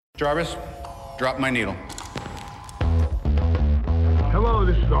Jarvis, drop my needle. Hello,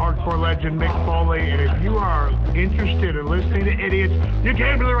 this is the hardcore legend Mick Foley, and if you are interested in listening to idiots, you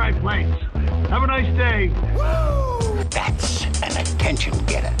came to the right place. Have a nice day. Woo! That's an attention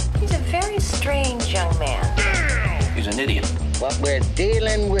getter. He's a very strange young man. He's an idiot. What we're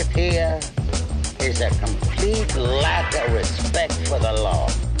dealing with here is a complete lack of respect for the law.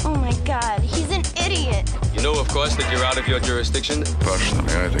 Oh my God, he's an idiot. You know, of course, that you're out of your jurisdiction.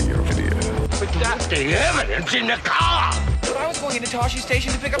 Personally, I think you're an idiot. But that's the evidence in the car. But I was going into Toshi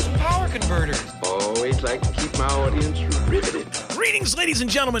Station to pick up some power converters. Always like to keep my audience riveted. Greetings, ladies and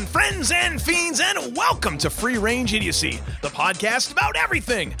gentlemen, friends and fiends, and welcome to Free Range Idiocy, the podcast about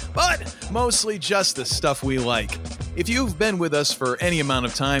everything, but mostly just the stuff we like. If you've been with us for any amount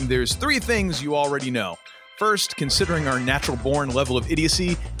of time, there's three things you already know. First, considering our natural-born level of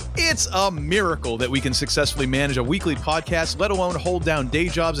idiocy, it's a miracle that we can successfully manage a weekly podcast, let alone hold down day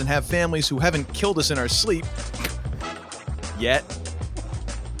jobs and have families who haven't killed us in our sleep. Yet.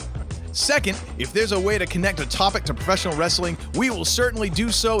 Second, if there's a way to connect a topic to professional wrestling, we will certainly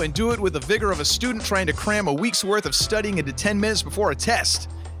do so and do it with the vigor of a student trying to cram a week's worth of studying into 10 minutes before a test.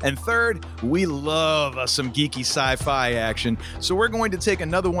 And third, we love some geeky sci-fi action, so we're going to take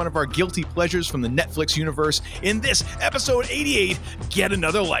another one of our guilty pleasures from the Netflix universe in this episode 88, Get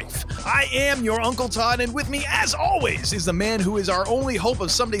Another Life. I am your Uncle Todd, and with me, as always, is the man who is our only hope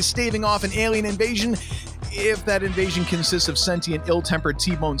of someday staving off an alien invasion. If that invasion consists of sentient, ill-tempered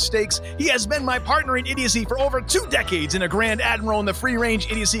T-bone steaks, he has been my partner in idiocy for over 2 decades and a Grand Admiral in the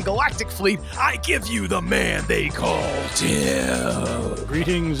Free-Range Idiocy Galactic Fleet. I give you the man they call Tim.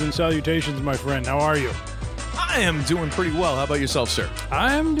 Greetings and salutations, my friend. How are you? I am doing pretty well. How about yourself, sir?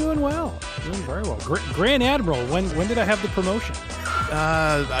 I'm doing well. Doing very well. Grand Admiral, when did I have the promotion?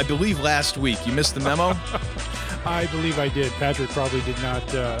 I believe last week. You missed the memo? I believe I did. Patrick probably did not,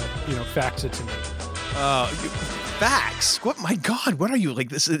 fax it to me. Facts? What? My God, what are you, like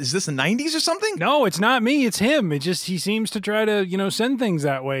this? Is this the 90s or something? No, it's not me. It's him. It just, he seems to try to, send things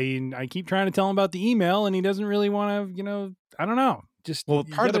that way. And I keep trying to tell him about the email and he doesn't really want to, I don't know. Just, well,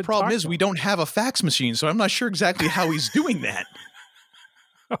 part of the problem is we don't have a fax machine, so I'm not sure exactly how he's doing that.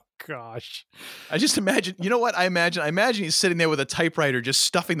 Oh gosh. I just imagine, you know what? I imagine he's sitting there with a typewriter, just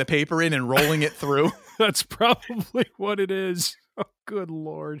stuffing the paper in and rolling it through. That's probably what it is. Oh, good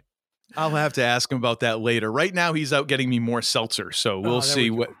Lord. I'll have to ask him about that later. Right now, he's out getting me more seltzer, so we'll see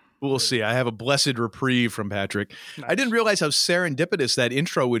we'll see. I have a blessed reprieve from Patrick. Nice. I didn't realize how serendipitous that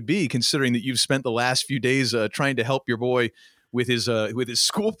intro would be, considering that you've spent the last few days trying to help your boy with his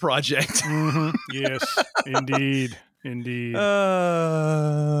school project. Mm-hmm. Yes, indeed.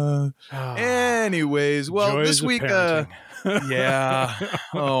 Anyways, well, joys this week, yeah.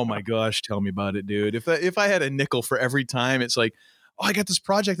 Oh my gosh, tell me about it, dude. If I had a nickel for every time, it's like, oh, I got this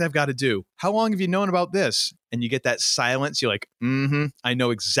project I've got to do. How long have you known about this? And you get that silence. You're like, I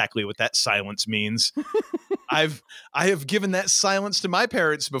know exactly what that silence means. I have given that silence to my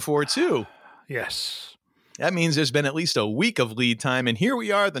parents before too. Yes. That means there's been at least a week of lead time. And here we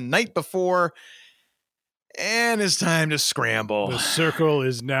are the night before. And it's time to scramble. The circle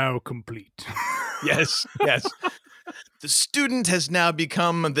is now complete. Yes. The student has now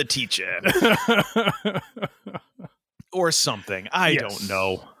become the teacher. Or something. I don't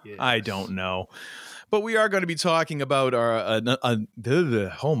know. Yes. I don't know. But we are going to be talking about our,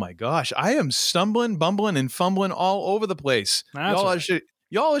 oh my gosh, I am stumbling, bumbling, and fumbling all over the place.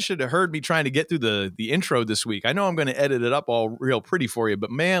 Y'all should have heard me trying to get through the intro this week. I know I'm going to edit it up all real pretty for you,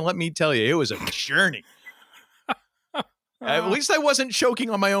 but man, let me tell you, it was a journey. At least I wasn't choking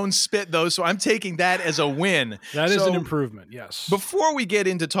on my own spit, though, so I'm taking that as a win. That is an improvement, yes. Before we get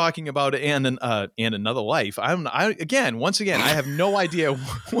into talking about and Another Life, once again, I have no idea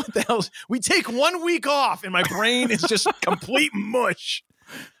what the hell. We take 1 week off, and my brain is just complete mush.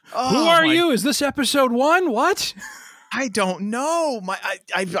 Who are you? Is this episode 1? What? I don't know.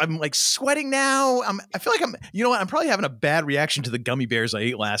 I'm like sweating now. I feel like you know what? I'm probably having a bad reaction to the gummy bears I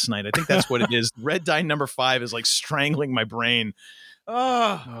ate last night. I think that's what it is. Red dye number 5 is like strangling my brain.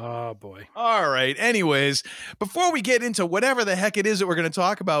 Oh boy. All right. Anyways, before we get into whatever the heck it is that we're going to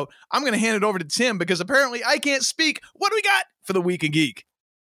talk about, I'm going to hand it over to Tim because apparently I can't speak. What do we got for the Week of Geek?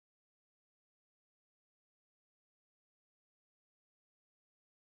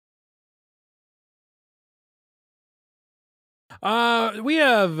 We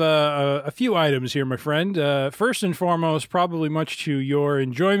have a few items here, my friend. First and foremost, probably much to your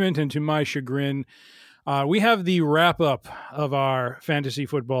enjoyment and to my chagrin, We have the wrap-up of our Fantasy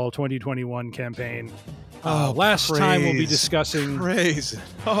Football 2021 campaign. Last time we'll be discussing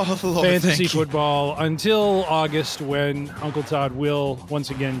fantasy football until August, when Uncle Todd will once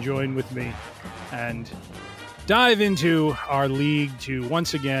again join with me and dive into our league to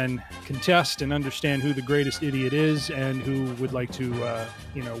once again contest and understand who the greatest idiot is and who would like to,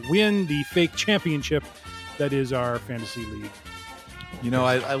 win the fake championship that is our fantasy league.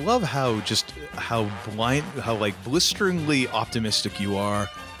 I love how blisteringly optimistic you are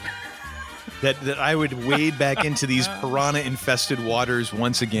that I would wade back into these piranha-infested waters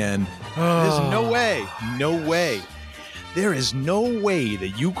once again. There's no way. There is no way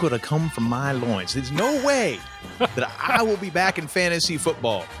that you could have come from my loins. There's no way that I will be back in fantasy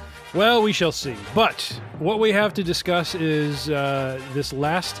football. Well, we shall see. But what we have to discuss is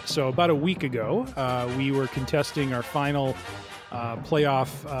about a week ago, we were contesting our final playoff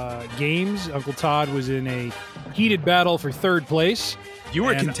games. Uncle Todd was in a heated battle for third place. You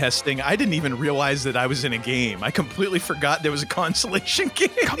were contesting. I didn't even realize that I was in a game. I completely forgot there was a consolation game.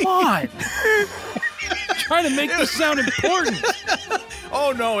 Come on. Trying to make this sound important.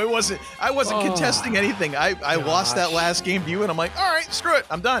 Oh, no, it wasn't. I wasn't contesting anything. I lost that last game to you, and I'm like, all right, screw it.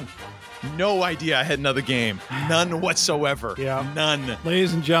 I'm done. No idea I had another game. None whatsoever. Yeah. None.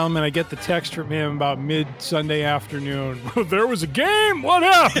 Ladies and gentlemen, I get the text from him about mid-Sunday afternoon. There was a game? What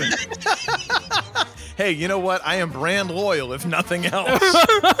happened? Hey, you know what? I am brand loyal, if nothing else.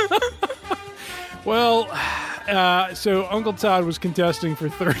 Well, so Uncle Todd was contesting for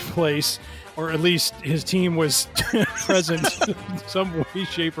third place, or at least his team was present in some way,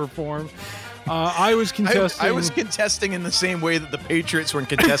 shape, or form. I was contesting. I was contesting in the same way that the Patriots were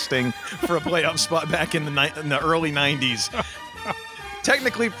contesting for a playoff spot back in the early 90s.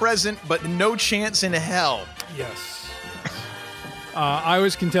 Technically present, but no chance in hell. Yes. I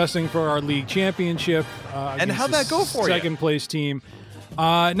was contesting for our league championship. And how'd that go for you? Second place team.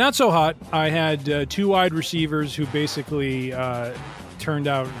 Not so hot. I had two wide receivers who basically turned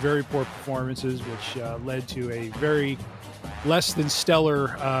out very poor performances, which led to a very less than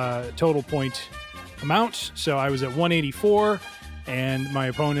stellar total point amount. So I was at 184, and my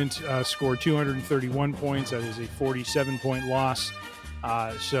opponent scored 231 points. That is a 47-point loss.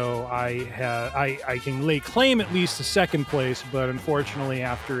 So I can lay claim at least to second place, but unfortunately,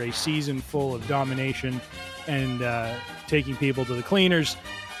 after a season full of domination and taking people to the cleaners,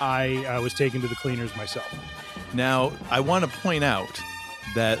 I was taken to the cleaners myself. Now, I want to point out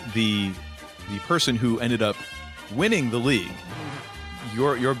that the person who ended up winning the league,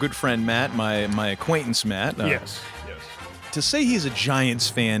 your good friend Matt, my acquaintance Matt. Yes. To say he's a Giants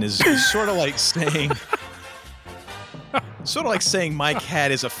fan is sort of like saying. Sort of like saying my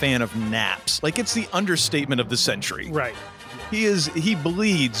cat is a fan of naps. Like, it's the understatement of the century. Right. He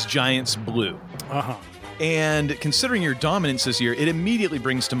bleeds Giants blue. Uh-huh. And considering your dominance this year, it immediately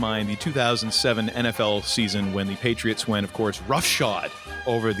brings to mind the 2007 NFL season when the Patriots went, of course, roughshod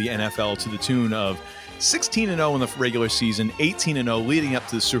over the NFL to the tune of 16-0 in the regular season, 18-0 leading up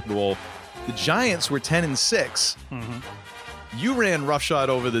to the Super Bowl. The Giants were 10-6. Mm-hmm. You ran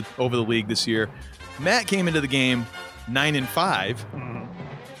roughshod over the league this year. Matt came into the game 9-5. Mm-hmm.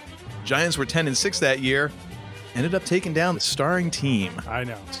 Giants were 10-6 that year. Ended up taking down the starring team. I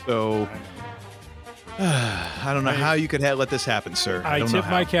know. So I don't know how you could let this happen, sir. I tip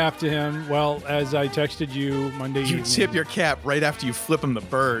my cap to him. Well, as I texted you Monday evening. You tip your cap right after you flip him the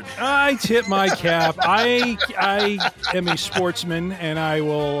bird. I tip my cap. I am a sportsman, and I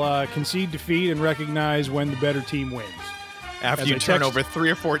will concede defeat and recognize when the better team wins. After you turn over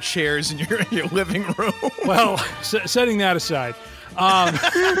 3 or 4 chairs in your living room. Well, setting that aside.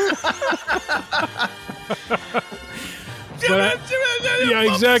 Yeah,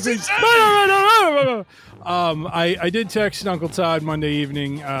 exactly. I did text Uncle Todd Monday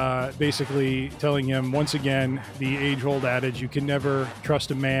evening, basically telling him once again the age-old adage: you can never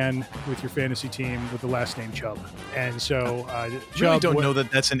trust a man with your fantasy team with the last name Chubb. And so, Chubb. I really don't know that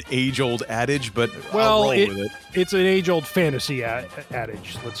that's an age-old adage, but well, I'll roll with it. It's an age-old fantasy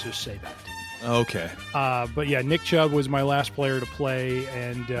adage. Let's just say that. Okay. But yeah, Nick Chubb was my last player to play,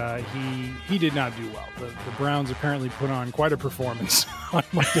 and he did not do well. The Browns apparently put on quite a performance on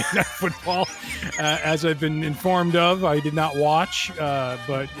Monday Night Football, as I've been informed of. I did not watch,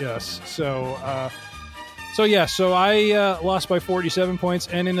 but yes. So I lost by 47 points,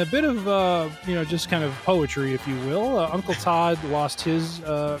 and in a bit of just kind of poetry, if you will, Uncle Todd lost his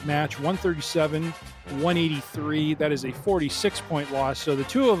match 137-183. That is a 46-point loss. So the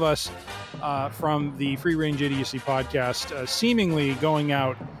two of us from the Free Range Idiocy podcast seemingly going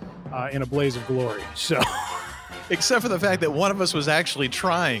out in a blaze of glory. So Except for the fact that one of us was actually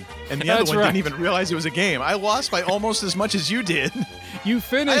trying, and the other one didn't even realize it was a game. I lost by almost as much as you did. You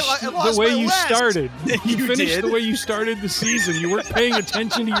finished the way you started. You finished the way you started the season. You weren't paying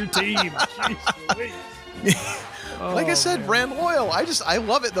attention to your team. Like I said, brand loyal. I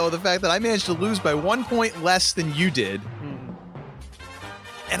love it, though, the fact that I managed to lose by 1 point less than you did.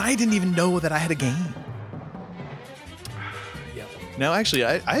 And I didn't even know that I had a game. Now, actually,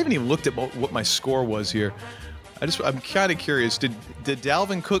 I haven't even looked at what my score was here. I'm kind of curious. Did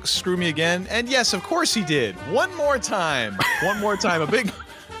Dalvin Cook screw me again? And yes, of course he did. One more time.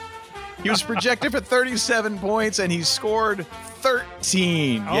 He was projected for 37 points, and he scored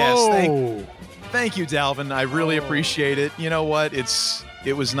 13. Yes, thank you, Dalvin. I really appreciate it. You know what?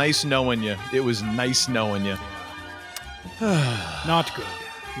 It was nice knowing you. It was nice knowing you. Not good.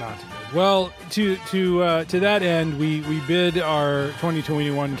 Not good. Well, to that end, we bid our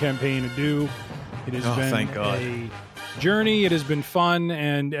 2021 campaign adieu. It has been thank God. a journey. It has been fun,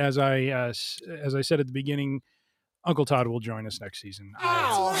 and as I said at the beginning, Uncle Todd will join us next season.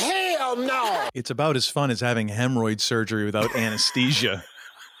 Oh, hell no! It's about as fun as having hemorrhoid surgery without anesthesia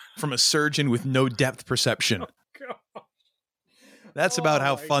from a surgeon with no depth perception. Oh, God. That's about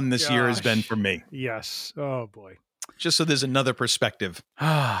how fun this year has been for me. Yes. Oh, boy. Just so there's another perspective.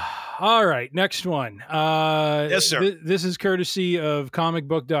 All right, next one. Yes, sir. This is courtesy of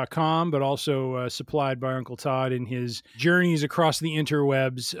comicbook.com, but also supplied by Uncle Todd in his journeys across the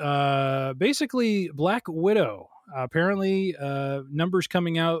interwebs. Basically, Black Widow. Apparently, numbers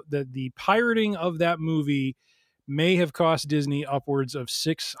coming out that the pirating of that movie may have cost Disney upwards of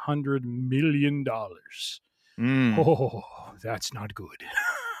 $600 million. Oh, that's not good.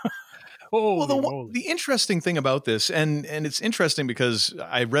 Well, the interesting thing about this, and it's interesting because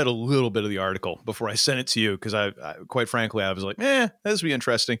I read a little bit of the article before I sent it to you, because I quite frankly, I was like, this would be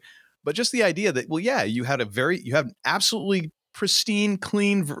interesting. But just the idea that, you have an absolutely pristine,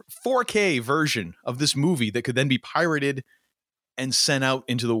 clean 4K version of this movie that could then be pirated and sent out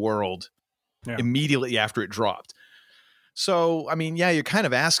into the world immediately after it dropped. So, I mean, you're kind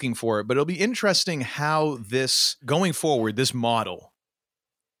of asking for it, but it'll be interesting how this, going forward, this model,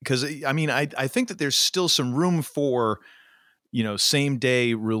 because I mean, I think that there's still some room for, same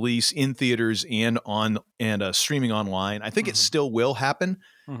day release in theaters and streaming online. I think it still will happen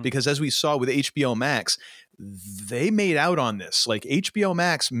because, as we saw with HBO Max, they made out on this. Like, HBO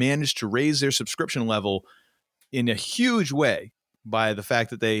Max managed to raise their subscription level in a huge way by the fact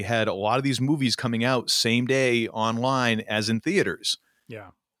that they had a lot of these movies coming out same day online as in theaters. Yeah.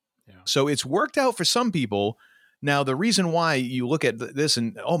 So it's worked out for some people. Now, the reason why you look at this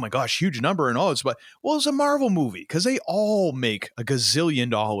and, oh my gosh, huge number and all, it's a Marvel movie, because they all make a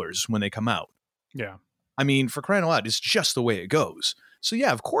gazillion dollars when they come out. Yeah. I mean, for crying out loud, it's just the way it goes. So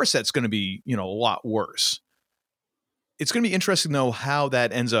yeah, of course that's going to be, a lot worse. It's going to be interesting, though, how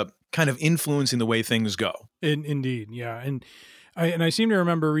that ends up kind of influencing the way things go. Indeed. Yeah. And I seem to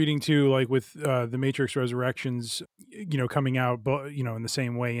remember reading too, like with The Matrix Resurrections, coming out, but, in the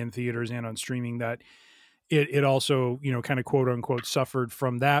same way in theaters and on streaming, that it also, kind of quote unquote suffered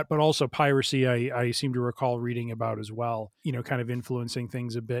from that, but also piracy. I seem to recall reading about as well, kind of influencing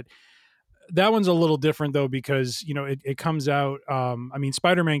things a bit. That one's a little different though, because, it comes out. I mean,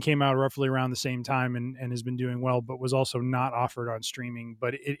 Spider-Man came out roughly around the same time and has been doing well, but was also not offered on streaming,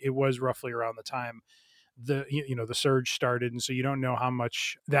 but it was roughly around the time the surge started. And so you don't know how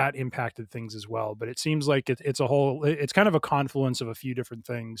much that impacted things as well, but it seems like it's it's kind of a confluence of a few different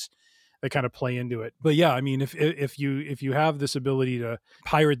things that kind of play into it. But yeah, I mean, if you have this ability to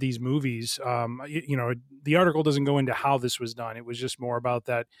pirate these movies, the article doesn't go into how this was done. It was just more about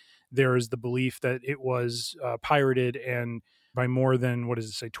that there is the belief that it was pirated and by more than,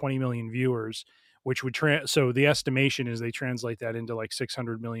 20 million viewers, which would so the estimation is they translate that into like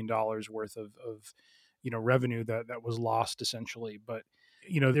 $600 million worth of revenue that was lost essentially. But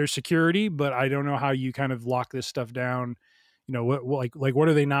there's security, but I don't know how you kind of lock this stuff down. What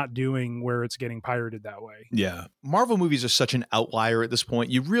are they not doing where it's getting pirated that way? Yeah. Marvel movies are such an outlier at this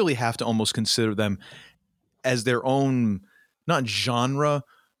point. You really have to almost consider them as their own, not genre,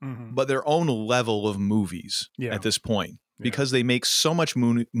 but their own level of movies at this point, because they make so much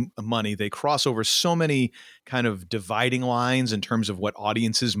money. They cross over so many kind of dividing lines in terms of what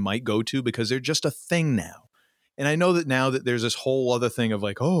audiences might go to, because they're just a thing now. And I know that now that there's this whole other thing of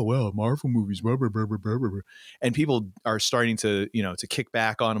like, oh, well, Marvel movies, blah, blah, blah, blah, blah, blah. And people are starting to, to kick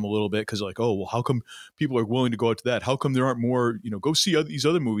back on them a little bit, because like, oh, well, how come people are willing to go out to that? How come there aren't more, go see these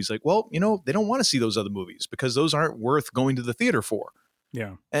other movies? Like, well, they don't want to see those other movies because those aren't worth going to the theater for.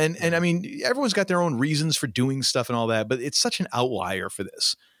 Yeah. And I mean, everyone's got their own reasons for doing stuff and all that, but it's such an outlier for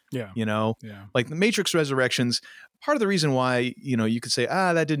this. Yeah. Like the Matrix Resurrections, part of the reason why, you could say,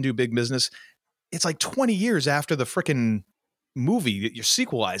 that didn't do big business. It's like 20 years after the frickin' movie that you're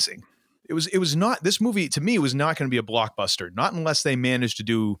sequelizing. It was not, this movie to me was not going to be a blockbuster, not unless they managed to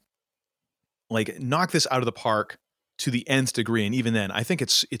do knock this out of the park to the nth degree. And even then, I think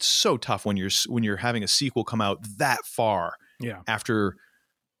it's so tough when you're having a sequel come out that far after,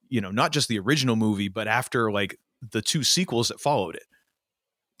 not just the original movie, but after like the 2 sequels that followed it.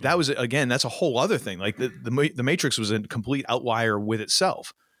 That was, again, that's a whole other thing. Like the Matrix was a complete outlier with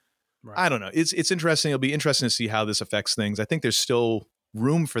itself. Right. I don't know. It's interesting. It'll be interesting to see how this affects things. I think there's still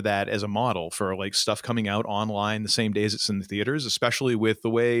room for that as a model for like stuff coming out online the same days it's in the theaters, especially with the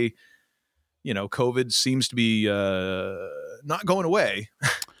way, COVID seems to be not going away,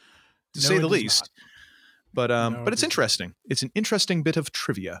 to say the least. But it's interesting. It's an interesting bit of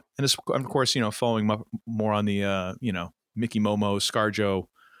trivia, and it's, of course, following more on the Mickey Momo ScarJo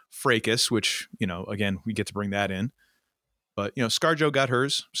fracas, which again we get to bring that in. But ScarJo got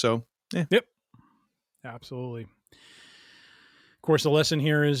hers, so yeah. Yep, absolutely. Of course, the lesson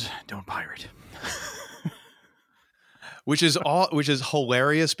here is don't pirate. Which is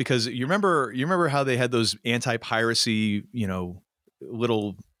hilarious, because you remember how they had those anti-piracy,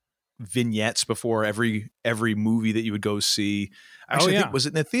 little vignettes before every movie that you would go see. Actually, I think, was it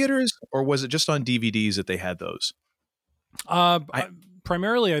in the theaters or was it just on DVDs that they had those?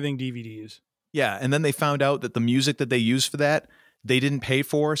 Primarily, I think DVDs. Yeah, and then they found out that the music that they used for that, they didn't pay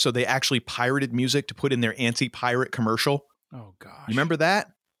for, so they actually pirated music to put in their anti-pirate commercial. Oh gosh. You remember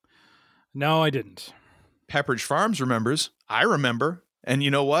that? No, I didn't. Pepperidge Farms remembers. I remember. And you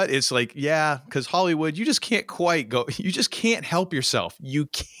know what? It's like, yeah, because Hollywood, you just can't you just can't help yourself. You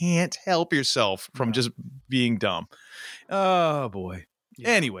can't help yourself from just being dumb. Oh, boy.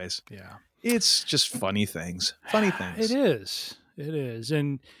 Yeah. Anyways. Yeah. It's just funny things. Funny things. It is.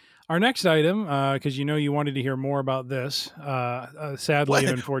 And our next item, because you wanted to hear more about this, sadly,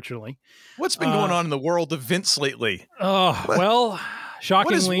 unfortunately. What's been going on in the world of Vince lately? Oh, well,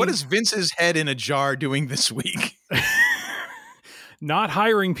 shockingly. What is Vince's head in a jar doing this week? Not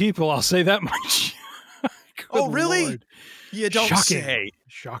hiring people, I'll say that much. Oh, really? Lord. You don't say.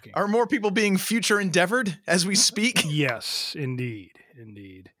 Shocking. Are more people being future endeavored as we speak? Yes, indeed.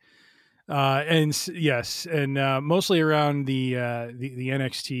 And mostly around the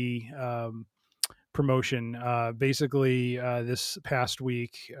NXT promotion. Basically, this past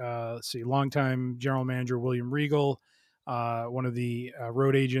week, longtime general manager William Regal, one of the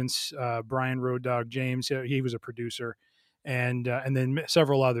road agents, Brian Road Dogg James, he was a producer, and then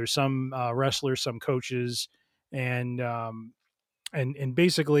several others, some wrestlers, some coaches, and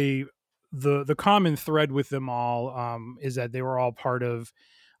basically the common thread with them all is that they were all part of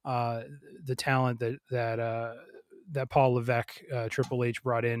the talent that Paul Levesque, Triple H,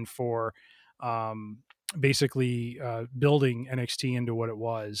 brought in for basically building NXT into what it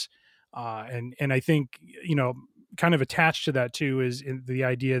was, and I think kind of attached to that too is the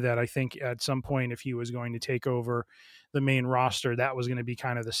idea that I think at some point, if he was going to take over the main roster, that was going to be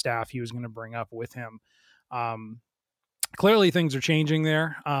kind of the staff he was going to bring up with him. Clearly things are changing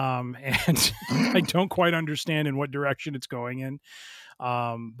there. And I don't quite understand in what direction it's going in.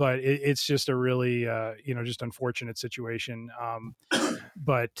 But it's just a really, just unfortunate situation.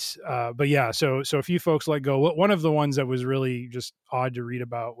 But yeah, so a few folks let go. One of the ones that was really just odd to read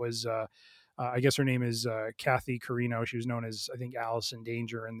about was, I guess her name is Kathy Carino. She was known as, I think, Allison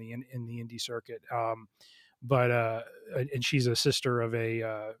Danger in the indie circuit. And she's a sister of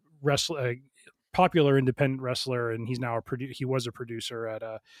a wrestler, popular independent wrestler, and he's now he was a producer at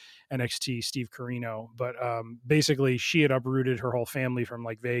NXT, Steve Carino. But basically, she had uprooted her whole family from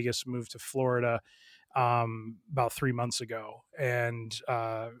like Vegas, moved to Florida about 3 months ago, and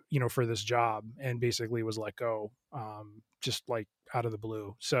for this job, and basically was let go, just like out of the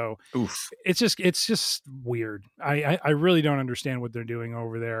blue. So it's just weird. I really don't understand what they're doing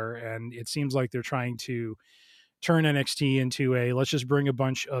over there, and it seems like they're trying to turn NXT into let's just bring a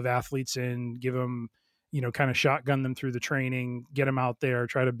bunch of athletes in, give them, kind of shotgun them through the training, get them out there,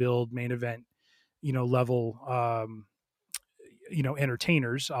 try to build main event, level,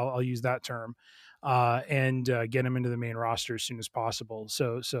 entertainers. I'll use that term, and get them into the main roster as soon as possible.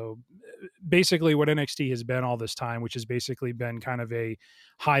 So basically what NXT has been all this time, which has basically been kind of a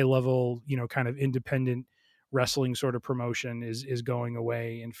high level, kind of independent wrestling sort of promotion, is going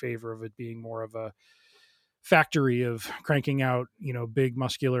away in favor of it being more of a factory of cranking out, big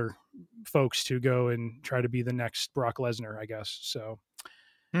muscular folks to go and try to be the next Brock Lesnar, I guess. So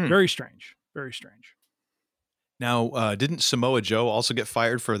very strange. Now, didn't Samoa Joe also get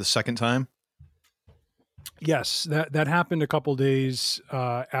fired for the second time? Yes, that happened a couple days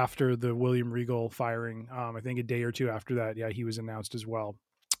after the William Regal firing. I think a day or two after that, yeah, he was announced as well.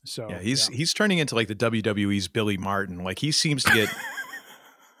 So yeah, he's turning into like the WWE's Billy Martin. Like he seems to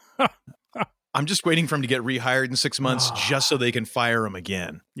get. I'm just waiting for him to get rehired in 6 months just so they can fire him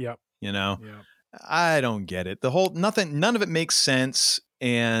again. Yep. You know, Yep. I don't get it. None of it makes sense.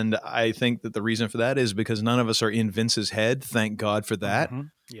 And I think that the reason for that is because none of us are in Vince's head. Thank God for that. Mm-hmm.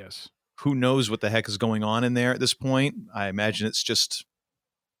 Yes. Who knows what the heck is going on in there at this point? I imagine it's just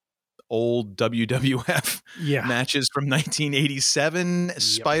old WWF matches from 1987,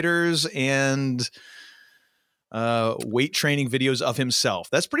 spiders and weight training videos of himself.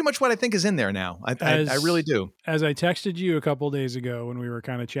 That's pretty much what I think is in there now. I really do. As I texted you a couple of days ago when we were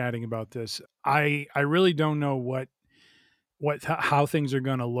kind of chatting about this, I really don't know how things are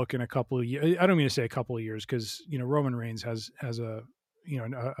going to look in a couple of years. I don't mean to say a couple of years because, Roman Reigns has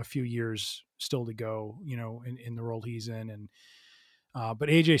a few years still to go, in the role he's in. And, but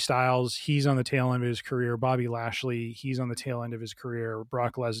AJ Styles, he's on the tail end of his career. Bobby Lashley, he's on the tail end of his career.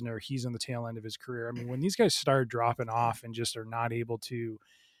 Brock Lesnar, he's on the tail end of his career. I mean, when these guys start dropping off and just are not able to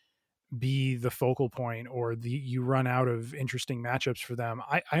be the focal point or you run out of interesting matchups for them,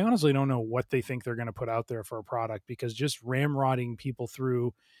 I honestly don't know what they think they're going to put out there for a product, because just ramrodding people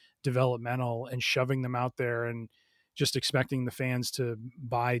through developmental and shoving them out there and just expecting the fans to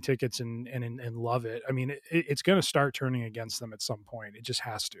buy tickets and love it. I mean, it's going to start turning against them at some point. It just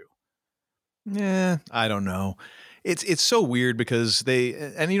has to. Yeah, I don't know. It's so weird because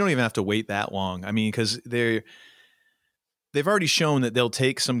and you don't even have to wait that long. I mean, because they've already shown that they'll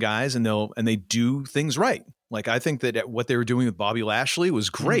take some guys and they do things right. Like I think that what they were doing with Bobby Lashley was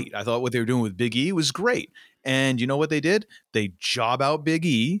great. Mm-hmm. I thought what they were doing with Big E was great. And you know what they did? They job out Big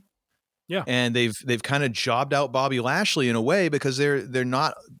E. Yeah. And they've kind of jobbed out Bobby Lashley in a way because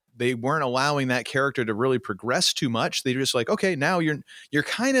they weren't allowing that character to really progress too much. They're just like, okay, now you're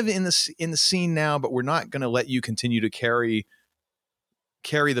kind of in the scene now, but we're not going to let you continue to carry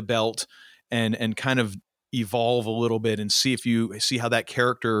the belt and kind of evolve a little bit and see how that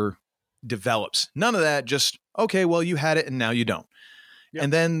character develops. None of that. Just, okay, well, you had it and now you don't. Yep.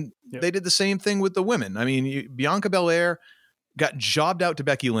 And then they did the same thing with the women. I mean, Bianca Belair got jobbed out to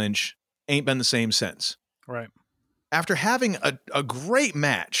Becky Lynch. Ain't been the same since. Right. After having a great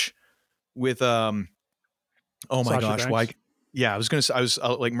match with oh my Sasha gosh, Banks. why? Yeah, I was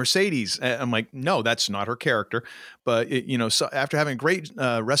like Mercedes. I'm like, no, that's not her character. But so after having a great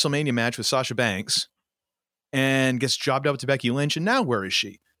WrestleMania match with Sasha Banks, and gets jobbed up to Becky Lynch, and now where is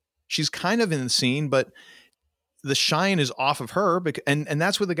she? She's kind of in the scene, but the shine is off of her. And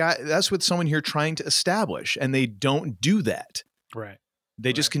that's what someone here trying to establish, and they don't do that. Right.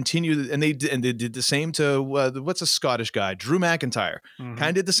 They just continue, and they did the same to what's a Scottish guy, Drew McIntyre. Mm-hmm. Kind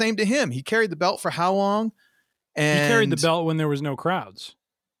of did the same to him. He carried the belt for how long? And he carried the belt when there was no crowds.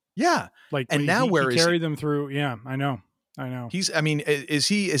 Yeah, like and now he carried them through. Yeah, I know. Is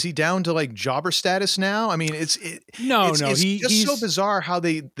he down to like jobber status now? I mean, it's just so bizarre how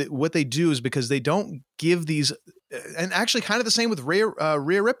what they do is because they don't give these, and actually kind of the same with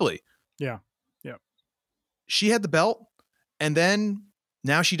Rhea Ripley. Yeah, she had the belt, and then.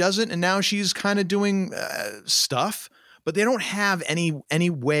 Now she doesn't, and now she's kind of doing stuff, but they don't have any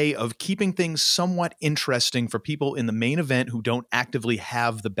way of keeping things somewhat interesting for people in the main event who don't actively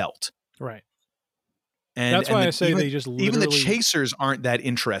have the belt. Right. And that's why I say they just literally... Even the chasers aren't that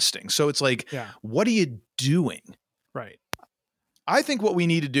interesting. So it's like, what are you doing? Right. I think what we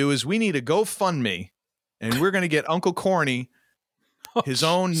need to do is we need a GoFundMe, and we're going to get Uncle Corny his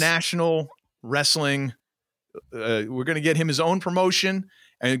own national wrestling. We're going to get him his own promotion,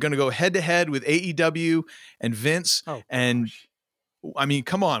 and we're going to go head to head with AEW and Vince. Oh, and I mean,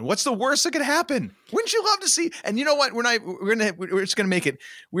 come on, what's the worst that could happen? Wouldn't you love to see? And you know what? We're just going to make it.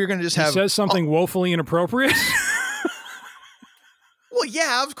 We're going to just have. He says something woefully inappropriate. Well,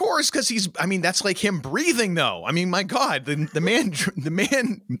 yeah, of course, because that's like him breathing, though. I mean, my God, the man,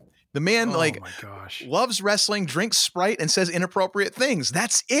 like, my gosh, loves wrestling, drinks Sprite, and says inappropriate things.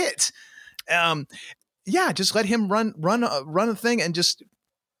 That's it. Yeah, just let him run a thing, and just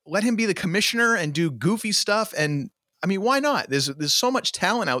let him be the commissioner and do goofy stuff. And I mean, why not? There's so much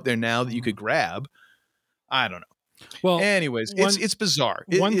talent out there now that you could grab. I don't know. Well, anyways, it's bizarre.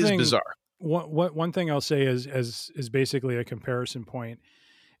 It is bizarre. One thing I'll say is basically a comparison point.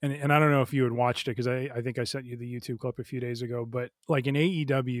 And I don't know if you had watched it, because I think I sent you the YouTube clip a few days ago, but like in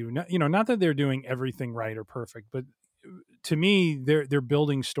AEW, not that they're doing everything right or perfect, but to me, they're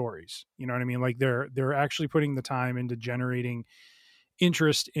building stories. You know what I mean? Like they're actually putting the time into generating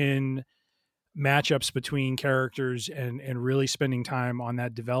interest in matchups between characters and really spending time on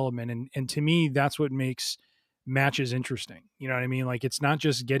that development. And to me, that's what makes matches interesting. You know what I mean? Like, it's not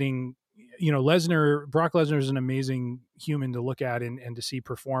just getting, Brock Lesnar is an amazing human to look at and to see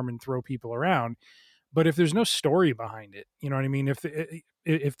perform and throw people around. But if there's no story behind it, you know what I mean?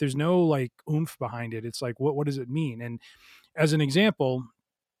 If there's no like oomph behind it, it's like, what does it mean? And as an example,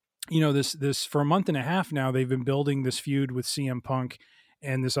 this for a month and a half now, they've been building this feud with CM Punk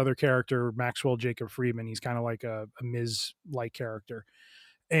and this other character, Maxwell Jacob Friedman. He's kind of like a Miz-like character.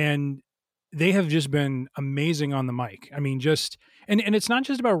 And they have just been amazing on the mic. I mean, and it's not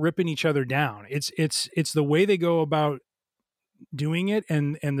just about ripping each other down. It's the way they go about doing it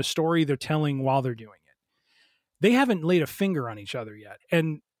and the story they're telling while they're doing it. They haven't laid a finger on each other yet.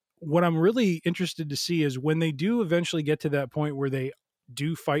 And what I'm really interested to see is when they do eventually get to that point where they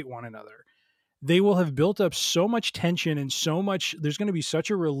do fight one another, they will have built up so much tension and there's going to be such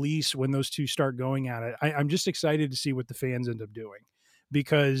a release when those two start going at it. I'm just excited to see what the fans end up doing,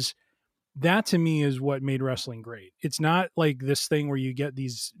 because that to me is what made wrestling great. It's not like this thing where you get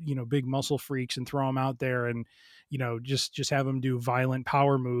these, big muscle freaks and throw them out there and, just have them do violent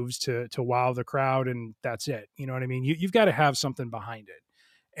power moves to wow the crowd. And that's it. You know what I mean? You've got to have something behind it.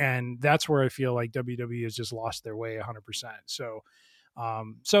 And that's where I feel like WWE has just lost their way 100%. So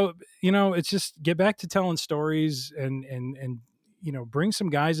it's just get back to telling stories and bring some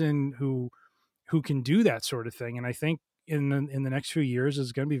guys in who can do that sort of thing. And I think in the next few years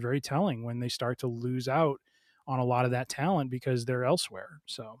is going to be very telling when they start to lose out on a lot of that talent because they're elsewhere.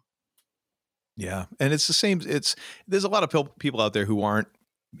 So. Yeah. And it's the same. There's a lot of people out there who aren't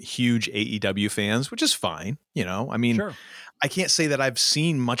huge AEW fans, which is fine. I mean, sure. I can't say that I've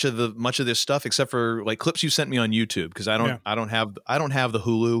seen much of this stuff except for like clips you sent me on YouTube, because I don't have the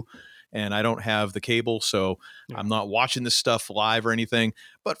Hulu and I don't have the cable, so I'm not watching this stuff live or anything.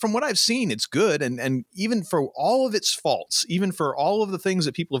 But from what I've seen, it's good, and even for all of its faults, even for all of the things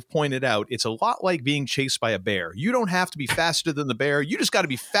that people have pointed out, it's a lot like being chased by a bear. You don't have to be faster than the bear. You just got to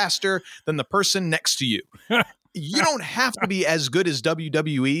be faster than the person next to you. You don't have to be as good as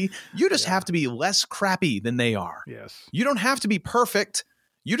WWE. You just have to be less crappy than they are. Yes. You don't have to be perfect.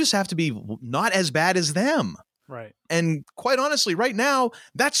 You just have to be not as bad as them. Right. And quite honestly, right now,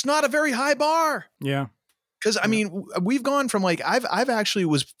 that's not a very high bar. Yeah. Because I mean, we've gone from like, I've actually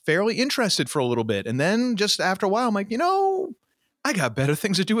was fairly interested for a little bit. And then just after a while, I'm like, I got better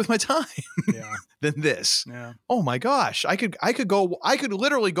things to do with my time than this. Yeah. Oh my gosh. I could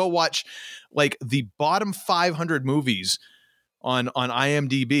literally go watch like the bottom 500 movies on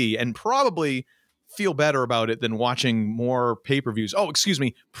IMDb and probably feel better about it than watching more pay-per-views. Oh, excuse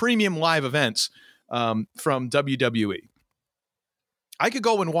me. Premium live events from WWE. I could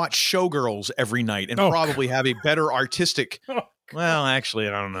go and watch Showgirls every night and probably have a better artistic. Well, actually,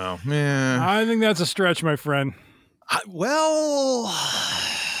 I don't know. I think that's a stretch, my friend.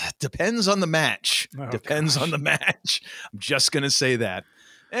 Depends on the match. Depends on the match. I'm just going to say that.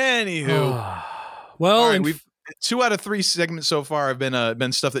 Anywho. Well, right, we've 2 out of 3 segments so far have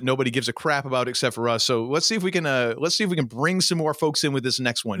been stuff that nobody gives a crap about except for us. So let's see if we can bring some more folks in with this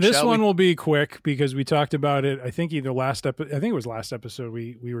next one. This one will be quick because we talked about it. I think it was last episode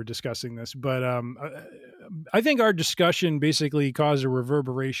we were discussing this, but I think our discussion basically caused a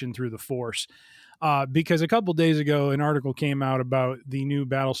reverberation through the force. Because a couple days ago, an article came out about the new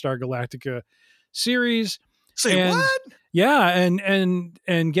Battlestar Galactica series. What? Yeah,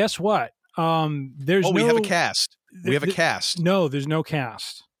 and guess what? We have a cast. We have a cast. No, there's no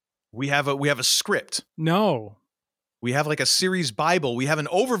cast. We have a script. No. We have like a series Bible. We have an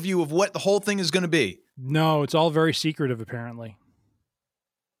overview of what the whole thing is going to be. No, it's all very secretive, apparently.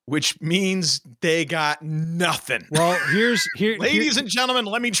 Which means they got nothing. Well, ladies and gentlemen,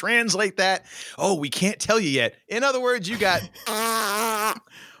 let me translate that. Oh, we can't tell you yet. In other words, you got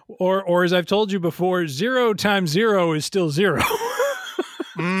or as I've told you before, 0 times 0 is still 0.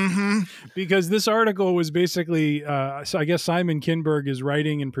 Mm-hmm. Because this article was basically, so I guess Simon Kinberg is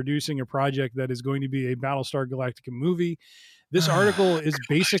writing and producing a project that is going to be a Battlestar Galactica movie. This article is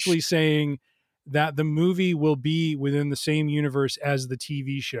basically saying that the movie will be within the same universe as the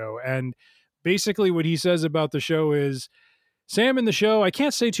TV show. And basically what he says about the show is, Sam, in the show, I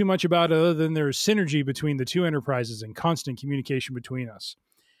can't say too much about it other than there's synergy between the two enterprises and constant communication between us.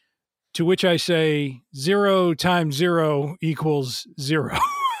 To which I say 0 times 0 equals 0.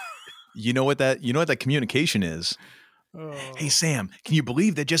 You know what that communication is? Oh. Hey, Sam, can you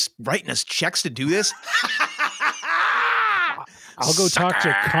believe they're just writing us checks to do this? I'll go talk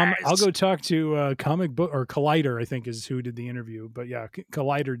to Comic Book or Collider, I think is who did the interview. But yeah,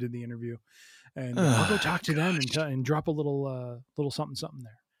 Collider did the interview, and I'll go talk to them and drop a little something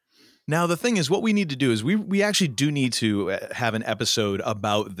there. Now, the thing is, what we need to do is we actually do need to have an episode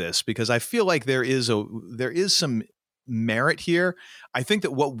about this, because I feel like there is some merit here. I think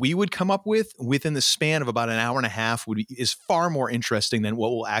that what we would come up with within the span of about an hour and a half is far more interesting than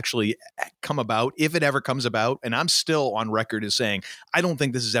what will actually come about, if it ever comes about. And I'm still on record as saying, I don't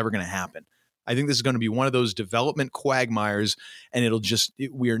think this is ever going to happen. I think this is going to be one of those development quagmires, and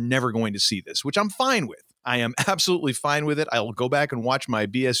we are never going to see this, which I'm fine with. I am absolutely fine with it. I'll go back and watch my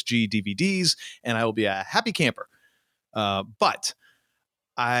BSG DVDs, and I will be a happy camper. But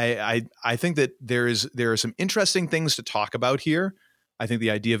I think that there are some interesting things to talk about here. I think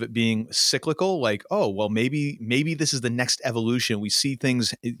the idea of it being cyclical, like, oh, well, maybe this is the next evolution. We see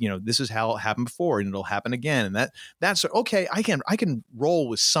things, this is how it happened before, and it'll happen again. And that's okay. I can roll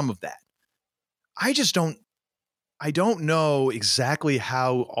with some of that. I don't know exactly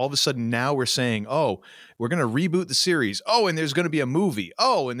how all of a sudden now we're saying, oh, we're going to reboot the series. Oh, and there's going to be a movie.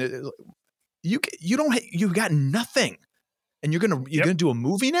 Oh, and you got nothing. And you're going to do a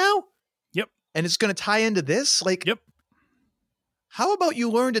movie now? Yep. And it's going to tie into this? Like, yep. How about you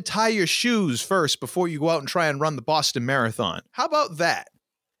learn to tie your shoes first before you go out and try and run the Boston Marathon? How about that?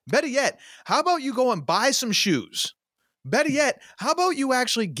 Better yet, how about you go and buy some shoes? Better yet, how about you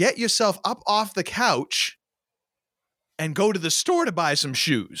actually get yourself up off the couch and go to the store to buy some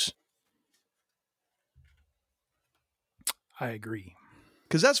shoes? I agree.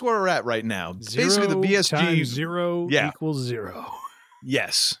 Because that's where we're at right now. Zero basically, the BSG times zero equals zero.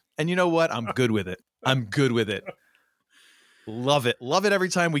 Yes. And you know what? I'm good with it. I'm good with it. Love it. Love it every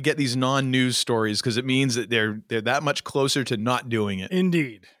time we get these non-news stories, because it means that they're that much closer to not doing it.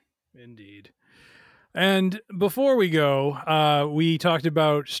 Indeed. And before we go, we talked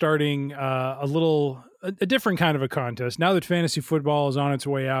about starting a different kind of a contest. Now that fantasy football is on its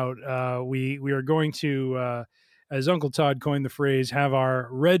way out, we are going to, as Uncle Todd coined the phrase, have our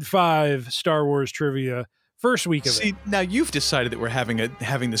Red 5 Star Wars trivia first week of it. Now you've decided that we're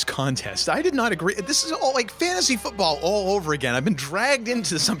having this contest. I did not agree. This is all like fantasy football all over again. I've been dragged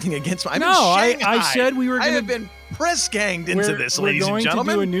into something against my. I said we were going to. I have been press ganged into this, ladies and gentlemen.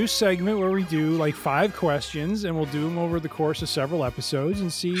 We're going to do a new segment where we do like 5 questions, and we'll do them over the course of several episodes,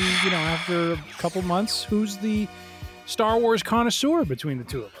 and see, after a couple months, who's the Star Wars connoisseur between the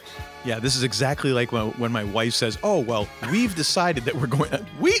two of us. Yeah, this is exactly like when my wife says, "Oh, well, we've decided that we're going."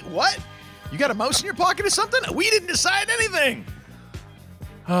 What? You got a mouse in your pocket or something? We didn't decide anything.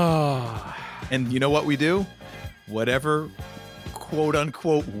 And you know what we do? Whatever, quote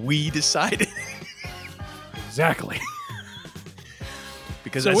unquote, we decided. Exactly.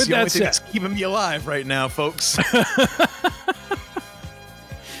 Because that's the only thing that's keeping me alive right now, folks.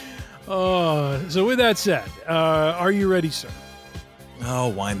 So with that said, are you ready, sir? Oh,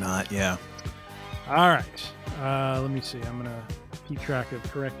 why not? Yeah. All right. Let me see. I'm going to keep track of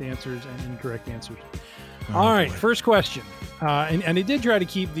correct answers and incorrect answers. All right. Boy. First question. And I did try to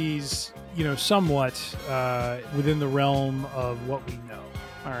keep these, somewhat within the realm of what we know.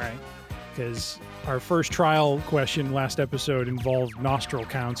 All right. Because our first trial question last episode involved nostril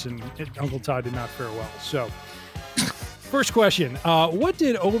counts, and Uncle Todd did not fare well. So, first question. What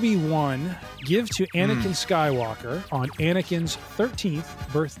did Obi-Wan give to Anakin Skywalker on Anakin's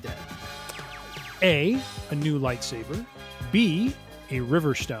 13th birthday? A new lightsaber. B, a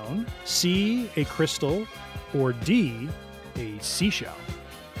river stone. C, a crystal. Or D, a seashell.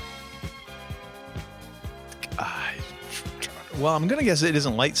 Well, I'm gonna guess it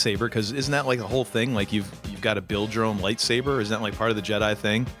isn't lightsaber, because isn't that like the whole thing? Like you've got to build your own lightsaber. Isn't that like part of the Jedi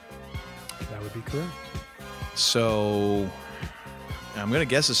thing? That would be correct. So I'm gonna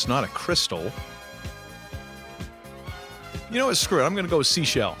guess it's not a crystal. You know what? Screw it. I'm gonna go with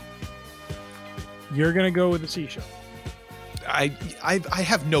seashell. You're gonna go with the seashell. I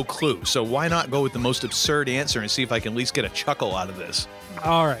have no clue. So why not go with the most absurd answer and see if I can at least get a chuckle out of this?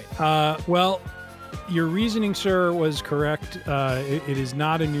 All right. Well, your reasoning, sir, was correct. It is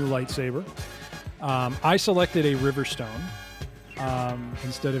not a new lightsaber. I selected a river stone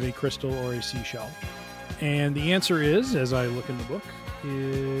instead of a crystal or a seashell. And the answer is, as I look in the book,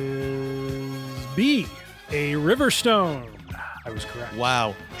 is B, a river stone. I was correct.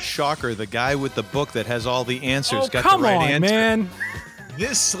 Wow. Shocker. The guy with the book that has all the answers got the right answer. Man.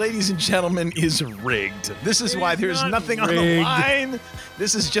 This, ladies and gentlemen, is rigged. This is why there's nothing on the line.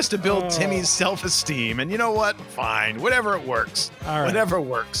 This is just to build Timmy's self-esteem. And you know what? Fine. Whatever it works. All right. Whatever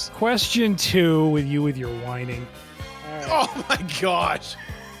works. Question 2 with your whining. Right. Oh, my gosh.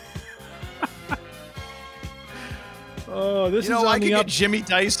 This is I could get Jimmy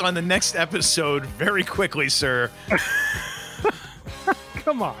diced on the next episode very quickly, sir.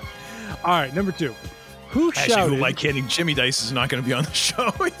 Come on. All right, number 2. Who Actually, shouted? who am I kidding? Jimmy Dice is not going to be on the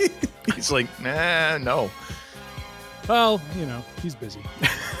show. He's like, nah, no. Well, he's busy.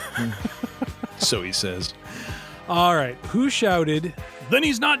 So he says. All right. Who shouted, "Then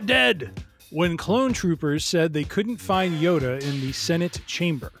he's not dead," when clone troopers said they couldn't find Yoda in the Senate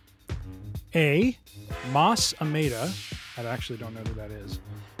chamber? A. Mas Amedda. I actually don't know who that is.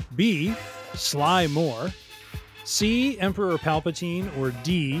 B. Sly Moore. C. Emperor Palpatine. Or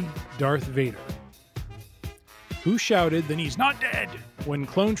D. Darth Vader. Who shouted, "Then he's not dead," when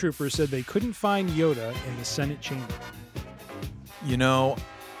clone troopers said they couldn't find Yoda in the Senate chamber?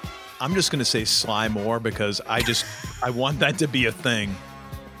 I'm just going to say Sly Moore because I want that to be a thing.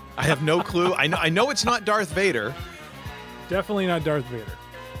 I have no clue. I know it's not Darth Vader. Definitely not Darth Vader.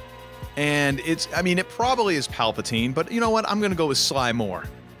 And it probably is Palpatine, but you know what? I'm going to go with Sly Moore.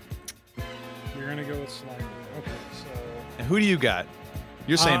 You're going to go with Sly Moore. Okay, so... And who do you got?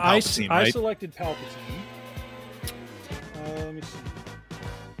 You're saying Palpatine, right? I selected Palpatine. Let me see.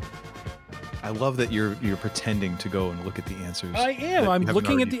 I love that you're pretending to go and look at the answers. I am. I'm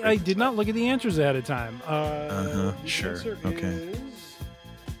looking at I did not look at the answers ahead of time. Sure. Okay.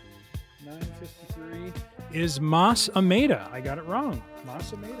 9:53 is Mas Amedda. I got it wrong.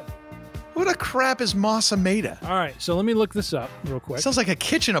 Mas Amedda. Who the crap is Mas Amedda? All right, so let me look this up real quick. Sounds like a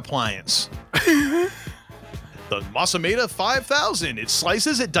kitchen appliance. The Mas Amedda 5000. It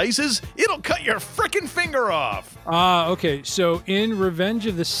slices, it dices, it'll cut your frickin' finger off. Okay. So in Revenge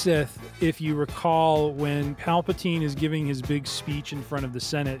of the Sith, if you recall, when Palpatine is giving his big speech in front of the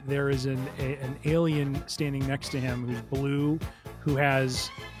Senate, there is an alien standing next to him who's blue, who has,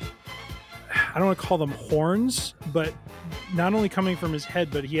 I don't want to call them horns, but not only coming from his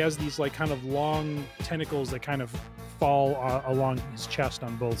head, but he has these like kind of long tentacles that kind of fall along his chest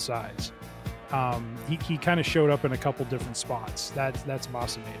on both sides. He kind of showed up in a couple different spots. That's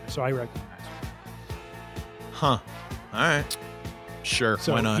Mas Amedda, so I recognize him. Huh. All right. Sure.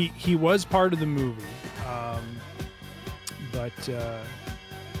 So why not? He was part of the movie, but yeah.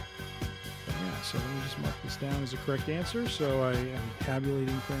 So let me just mark this down as a correct answer. So I am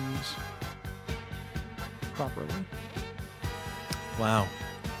tabulating things properly. Wow.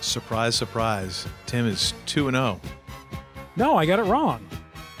 Surprise, surprise. Tim is 2-0. No, I got it wrong.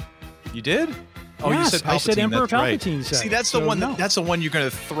 You did? Oh, yes, you said Palpatine. I said Emperor That's right. Palpatine. Said See, that's the one. That's the one you're going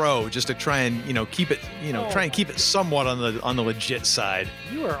to throw just to try and keep it. Try and keep it somewhat on the legit side.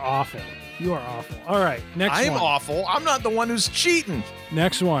 You are awful. You are awful. All right, next one. I'm awful. I'm not the one who's cheating.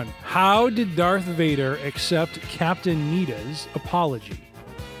 Next one. How did Darth Vader accept Captain Needa's apology?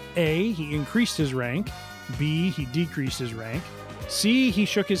 A. He increased his rank. B. He decreased his rank. C. He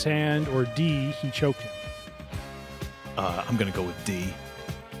shook his hand. Or D. He choked him. I'm going to go with D.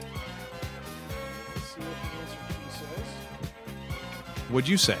 What'd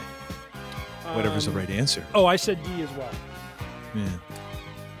you say? Whatever's the right answer. Oh, I said D as well. Yeah.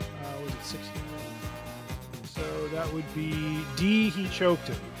 Was it 16? So that would be D. He choked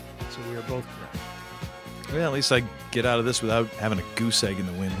him. So we are both correct. Well, at least I get out of this without having a goose egg in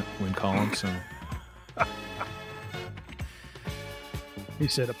the win column. So. He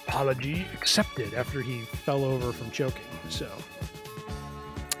said apology accepted after he fell over from choking. So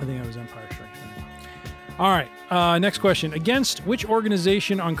I think that was Empire Strikes Back. All right, next question. Against which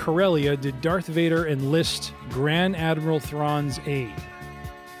organization on Corellia did Darth Vader enlist Grand Admiral Thrawn's aid?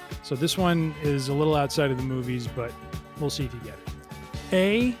 So this one is a little outside of the movies, but we'll see if you get it.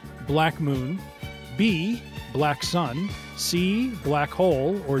 A, Black Moon. B, Black Sun. C, Black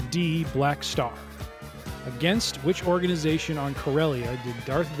Hole. Or D, Black Star. Against which organization on Corellia did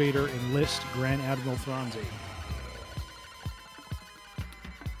Darth Vader enlist Grand Admiral Thrawn's aid?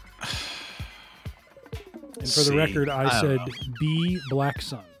 And for the record, I said B, Black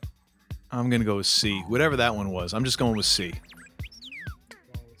Sun. I'm going to go with C. Whatever that one was. I'm just going with C.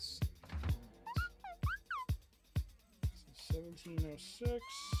 1706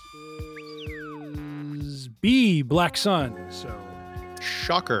 is B, Black Sun. So,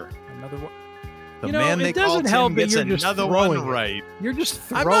 shocker. Another one. The man they call Tim gets another one right. You're just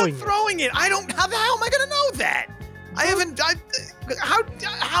throwing it. I'm not throwing it. I don't. How the hell am I going to know that? I haven't. How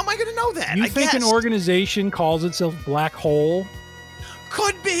am I going to know that? You think an organization calls itself Black Hole?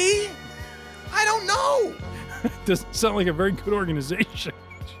 Could be. I don't know. Doesn't sound like a very good organization.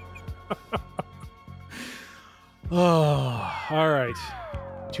 Oh, all right.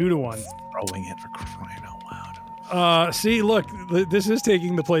 2-1. Throwing it for crying out loud. See, look, this is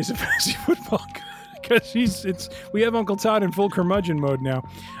taking the place of fantasy football because we have Uncle Todd in full curmudgeon mode now.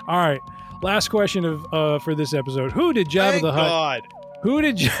 All right. Last question for this episode. Who did Jabba the Hutt? Who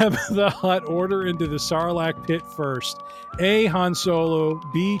did Jabba the Hutt order into the Sarlacc pit first? A. Han Solo,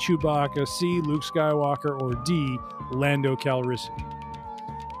 B. Chewbacca, C. Luke Skywalker, or D. Lando Calrissian?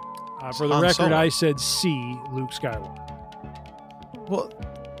 For the Han record, Solo. I said C. Luke Skywalker. Well,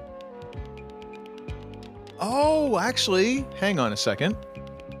 oh, actually, hang on a second.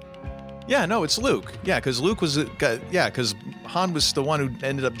 Yeah, no, it's Luke. Yeah, because Luke was, because Han was the one who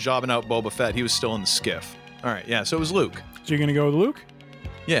ended up jobbing out Boba Fett. He was still in the skiff. All right, yeah, so it was Luke. So you're going to go with Luke?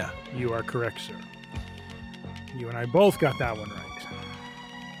 Yeah. You are correct, sir. You and I both got that one right.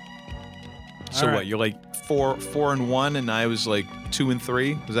 So All what? right. You're like 4-1, and I was like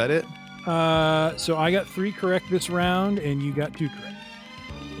 2-3. Was that it? So I got 3 correct this round, and you got 2 correct.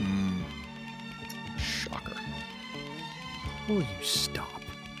 Shocker. Will you stop?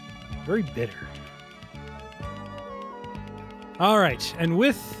 Very bitter. All right, and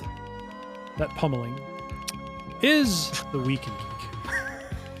with that pummeling is the Week in Geek.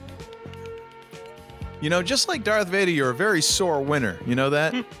 You know, just like Darth Vader, you're a very sore winner. You know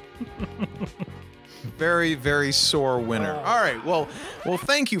that? Very, very sore winner. All right. Well,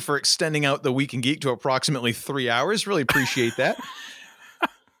 thank you for extending out the Week in Geek to approximately 3 hours. Really appreciate that.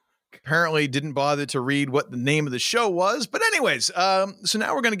 Apparently didn't bother to read what the name of the show was. But anyways, so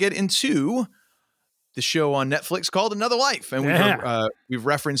now we're going to get into the show on Netflix called Another Life. And we've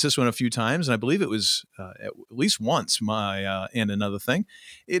referenced this one a few times, and I believe it was at least once, and another thing.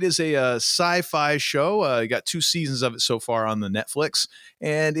 It is a sci-fi show. Got 2 seasons of it so far on the Netflix,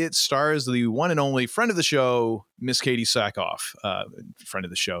 and it stars the one and only friend of the show, Miss Katie Sackhoff, friend of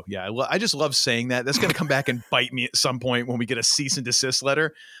the show. Yeah, I just love saying that. That's going to come back and bite me at some point when we get a cease and desist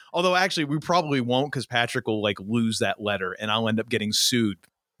letter. Although actually we probably won't, because Patrick will like lose that letter, and I'll end up getting sued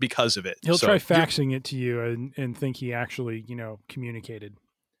because of it. He'll try faxing it to you and think he actually, communicated.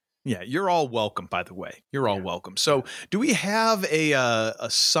 Yeah, you're all welcome, by the way. You're all welcome. So do we have a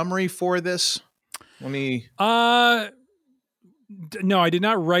summary for this? Let me... No, I did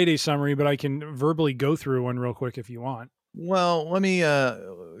not write a summary, but I can verbally go through one real quick if you want. Well, let me...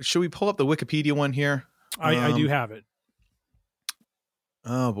 should we pull up the Wikipedia one here? I do have it.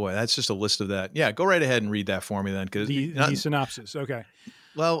 Oh, boy, that's just a list of that. Yeah, go right ahead and read that for me then. The synopsis, okay.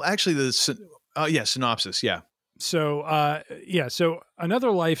 Well, actually, synopsis, yeah. So, so Another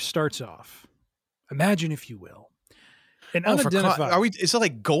Life starts off. Imagine, if you will, an unidentified... Is it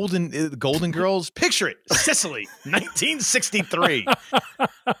like Golden Girls? Picture it. Sicily, 1963. What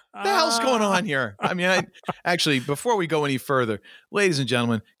the hell's going on here? I mean, actually, before we go any further, ladies and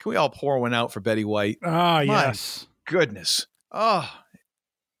gentlemen, can we all pour one out for Betty White? Yes. Goodness. Oh,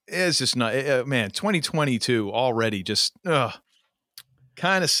 it's just not... man, 2022 already just...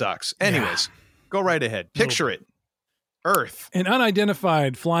 kind of sucks. Anyways, go right ahead. Picture it. Earth. An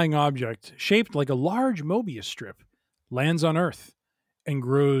unidentified flying object shaped like a large Mobius strip lands on Earth and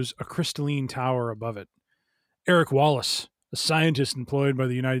grows a crystalline tower above it. Eric Wallace, a scientist employed by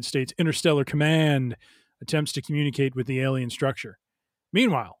the United States Interstellar Command, attempts to communicate with the alien structure.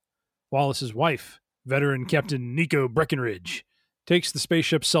 Meanwhile, Wallace's wife, veteran Captain Nico Breckenridge, takes the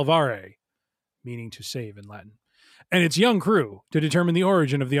spaceship Salvare, meaning to save in Latin, and its young crew to determine the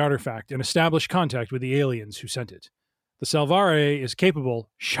origin of the artifact and establish contact with the aliens who sent it. The Salvare is capable,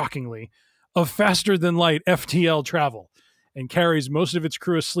 shockingly, of faster-than-light FTL travel and carries most of its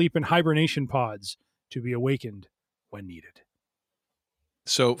crew asleep in hibernation pods to be awakened when needed.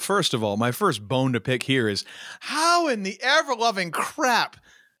 So, first of all, my first bone to pick here is, how in the ever-loving crap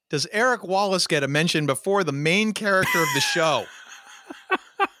does Eric Wallace get a mention before the main character of the show?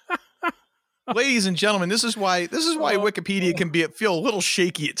 Ladies and gentlemen, this is why Wikipedia can feel a little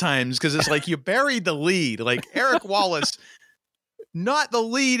shaky at times, because it's like you buried the lead. Like Eric Wallace, not the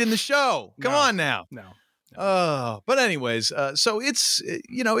lead in the show. Come on now. No. But anyways, so it's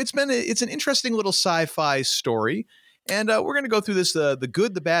an interesting little sci-fi story, and we're going to go through this the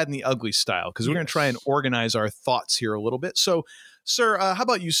good, the bad, and the ugly style, because we're going to try and organize our thoughts here a little bit. So, sir, how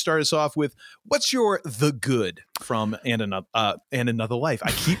about you start us off with what's your the good from And Another Life? I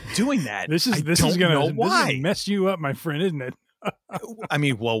keep doing that. This is gonna mess you up, my friend, isn't it? I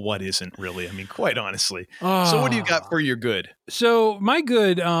mean, well, what isn't really? I mean, quite honestly. So what do you got for your good? So my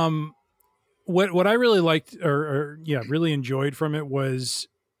good, what I really liked or really enjoyed from it was,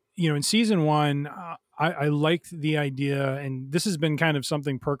 in season 1, I liked the idea, and this has been kind of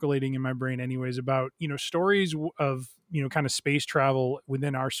something percolating in my brain anyways, about, stories of, kind of space travel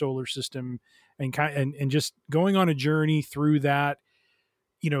within our solar system and just going on a journey through that,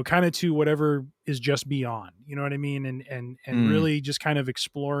 kind of to whatever is just beyond, you know what I mean? And really just kind of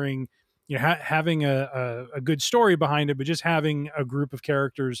exploring, having a good story behind it, but just having a group of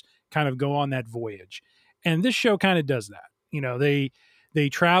characters kind of go on that voyage. And this show kind of does that. they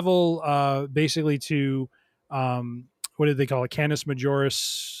travel basically to what did they call it? Canis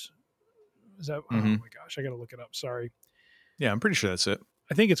Majoris. Is that? Oh my gosh, I got to look it up. Sorry. Yeah, I'm pretty sure that's it.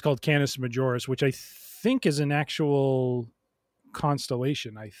 I think it's called Canis Majoris, which I think is an actual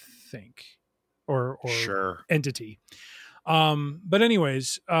constellation. I think, or sure entity. But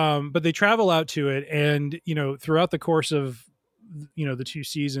anyways, but they travel out to it, and throughout the course of the 2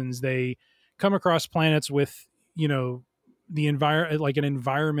 seasons, they come across planets with the environment, like an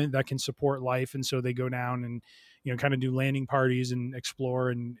environment that can support life, and so they go down and kind of do landing parties and explore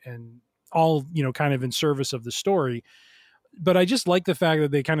and all kind of in service of the story. But I just like the fact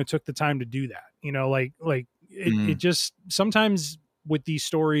that they kind of took the time to do that. It just sometimes with these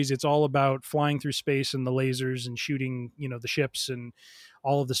stories, it's all about flying through space and the lasers and shooting, the ships and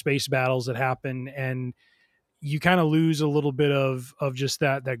all of the space battles that happen. And you kind of lose a little bit of just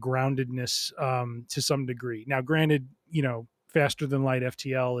that groundedness to some degree. Now, granted, faster than light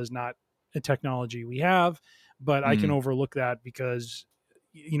FTL is not a technology we have, but I can overlook that because,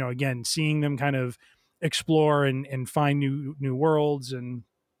 again, seeing them kind of explore and find new worlds and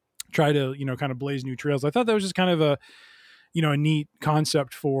try to, kind of blaze new trails. I thought that was just kind of a neat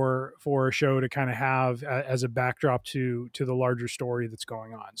concept for a show to kind of have as a backdrop to the larger story that's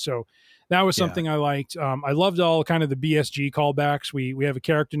going on. So that was something I liked. I loved all kind of the BSG callbacks. We have a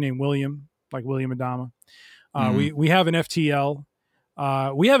character named William, like William Adama. We have an FTL.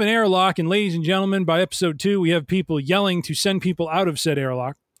 We have an airlock, and ladies and gentlemen, by episode 2, we have people yelling to send people out of said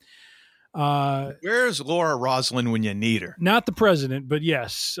airlock. Where's Laura Roslin when you need her? Not the president, but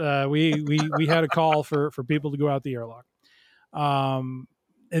yes, we had a call for people to go out the airlock.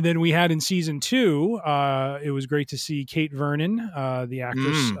 And then we had in season 2, it was great to see Kate Vernon, the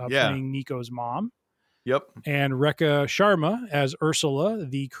actress playing Nico's mom. Yep. And Rekha Sharma as Ursula,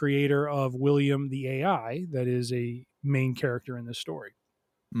 the creator of William the AI, that is a main character in this story.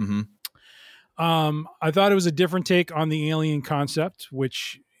 I thought it was a different take on the alien concept,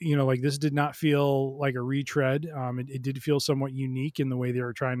 which, this did not feel like a retread. It did feel somewhat unique in the way they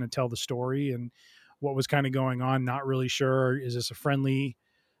were trying to tell the story and what was kind of going on. Not really sure. Is this a friendly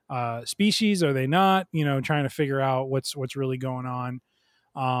species? Are they not? Trying to figure out what's really going on.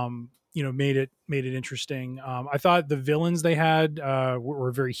 Made it interesting. I thought the villains they had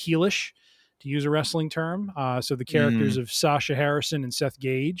were very heelish, to use a wrestling term. So the characters of Sasha Harrison and Seth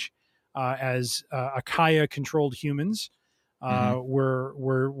Gage as Akaya controlled humans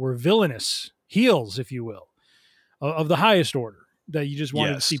were villainous heels, if you will, of the highest order that you just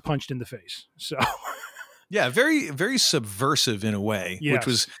wanted to see punched in the face. So yeah, very, very subversive in a way,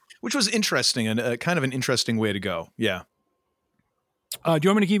 which was interesting and kind of an interesting way to go. Yeah. Do you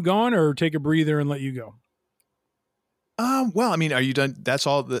want me to keep going or take a breather and let you go? Well, I mean, are you done? That's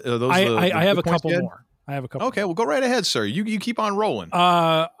all those. I have a couple more. Okay, well, go right ahead, sir. You keep on rolling.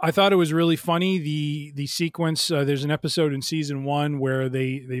 I thought it was really funny. The sequence, there's an episode in season 1 where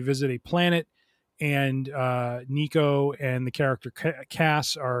they visit a planet and Nico and the character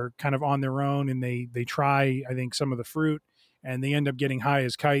Cass are kind of on their own and they try, I think, some of the fruit and they end up getting high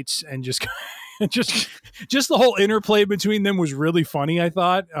as kites and just the whole interplay between them was really funny. I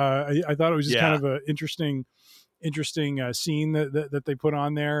thought I thought it was just kind of an interesting scene that they put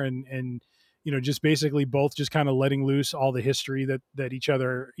on there and just basically both just kind of letting loose all the history that each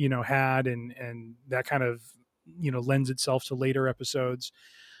other had and that kind of lends itself to later episodes.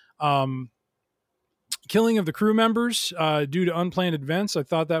 Killing of the crew members due to unplanned events, I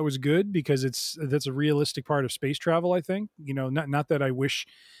thought that was good because that's a realistic part of space travel. I think not that I wish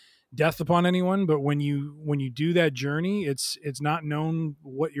death upon anyone, but when you do that journey, it's not known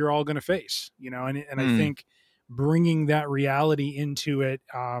what you're all going to face, and I think bringing that reality into it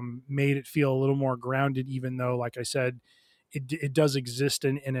made it feel a little more grounded, even though, like I said, it does exist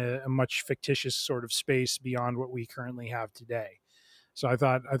in a much fictitious sort of space beyond what we currently have today. So I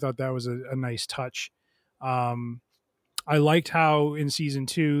thought that was a nice touch. I liked how in season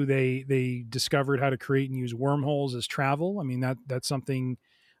 2 they discovered how to create and use wormholes as travel. I mean, that's something,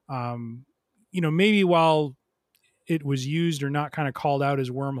 maybe while it was used or not kind of called out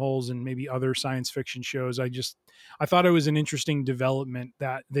as wormholes and maybe other science fiction shows, I thought it was an interesting development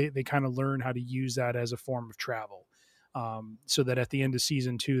that they kind of learn how to use that as a form of travel. So that at the end of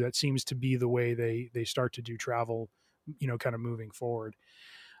season 2, that seems to be the way they start to do travel, kind of moving forward.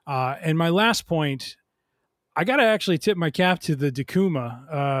 And my last point, I got to actually tip my cap to the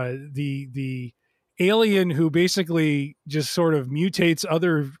Dakuma, the alien who basically just sort of mutates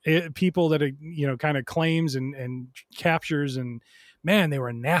other people that kind of claims and captures, and man, they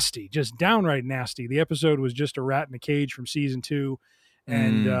were nasty, just downright nasty. The episode was just a rat in a cage from season 2,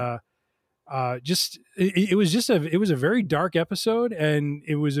 and it was a very dark episode, and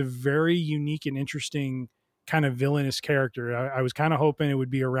it was a very unique and interesting kind of villainous character. I was kind of hoping it would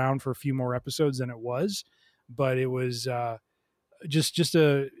be around for a few more episodes than it was, but it was just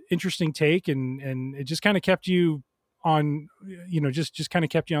a interesting take, and it just kind of kept you on, just kind of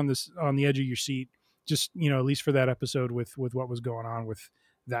kept you on the edge of your seat, just, at least for that episode with what was going on with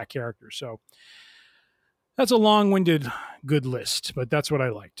that character. So that's a long-winded good list, but that's what I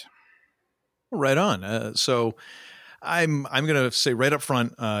liked. Right on. So I'm going to say right up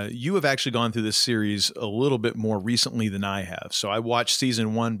front, you have actually gone through this series a little bit more recently than I have. So I watched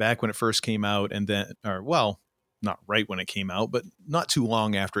season 1 back when it first came out, and then, not right when it came out, but not too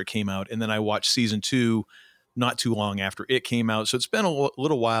long after it came out. And then I watched season 2 not too long after it came out. So it's been a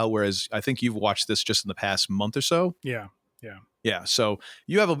little while, whereas I think you've watched this just in the past month or so. Yeah. So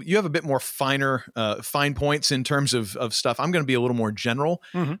you have a bit more fine points in terms of stuff. I'm going to be a little more general.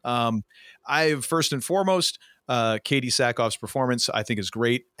 Mm-hmm. I've first and foremost, Katie Sackhoff's performance, I think, is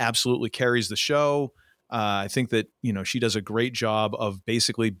great. Absolutely carries the show. I think that, she does a great job of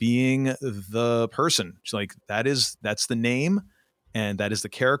basically being the person. She's like, that's the name, and that is the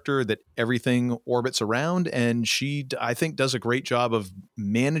character that everything orbits around. And she, I think, does a great job of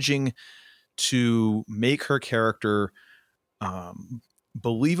managing to make her character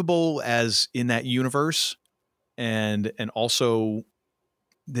believable as in that universe. And also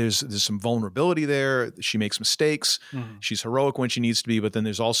there's some vulnerability there. She makes mistakes. Mm-hmm. She's heroic when she needs to be, but then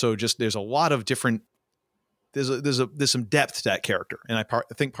there's also there's a lot of different, there's some depth to that character. And I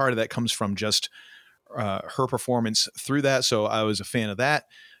think part of that comes from just her performance through that. So I was a fan of that.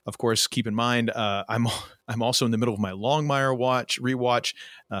 Of course, keep in mind, I'm also in the middle of my Longmire rewatch.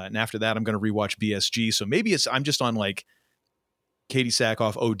 And after that, I'm going to rewatch BSG. So maybe I'm just on like Katie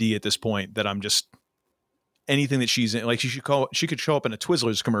Sackhoff OD at this point, that I'm just, anything that she's in, like she could show up in a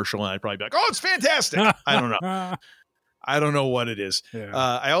Twizzlers commercial and I'd probably be like, oh, it's fantastic. I don't know. I don't know what it is. Yeah.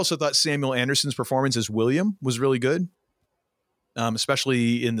 I also thought Samuel Anderson's performance as William was really good.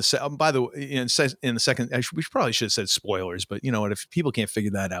 Especially in the, by the way, in the second, we probably should have said spoilers, but you know what, if people can't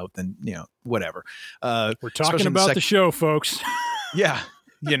figure that out, then, whatever. We're talking about the show, folks. Yeah.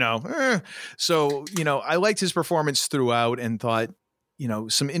 So, I liked his performance throughout and thought,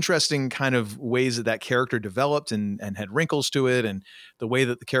 some interesting kind of ways that character developed and had wrinkles to it, and the way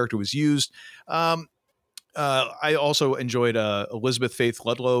that the character was used. I also enjoyed Elizabeth Faith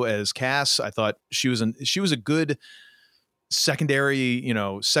Ludlow as Cass. I thought she was a good secondary,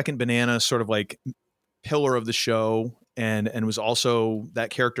 second banana sort of like pillar of the show, and was also,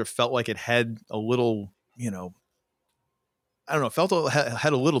 that character felt like it had a little, I don't know,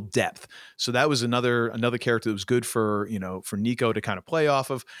 had a little depth. So that was another character that was good for Nico to kind of play off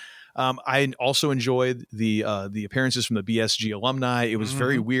of. I also enjoyed the appearances from the BSG alumni. It was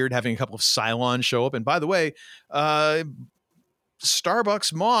very weird having a couple of Cylons show up. And by the way,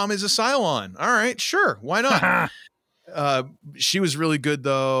 Starbuck's mom is a Cylon. All right, sure. Why not? She was really good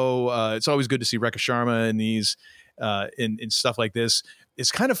though. It's always good to see Rekha Sharma in these, in stuff like this.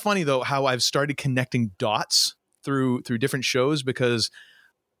 It's kind of funny though, how I've started connecting dots through different shows, because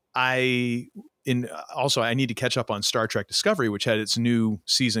I need to catch up on Star Trek Discovery, which had its new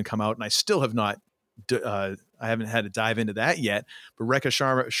season come out, and I still have not, I haven't had to dive into that yet, but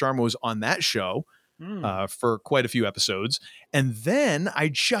Rekha Sharma was on that show for quite a few episodes. And then I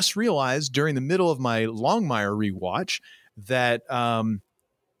just realized during the middle of my Longmire rewatch that,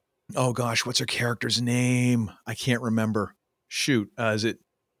 oh gosh, what's her character's name? I can't remember. Shoot. Is it,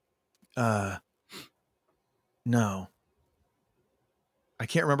 no, I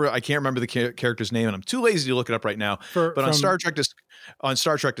can't remember the character's name, and I'm too lazy to look it up right now. On Star Trek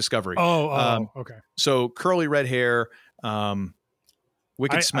Discovery. Okay. So curly red hair,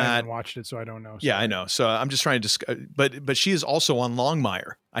 wicked I smat. haven't watched it, so I don't know. Yeah, I know. So I'm just trying to but she is also on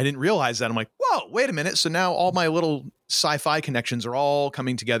Longmire. I didn't realize that. I'm like, whoa, wait a minute. So now all my little sci-fi connections are all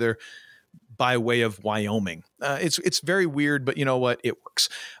coming together by way of Wyoming. It's very weird, but you know what? It works.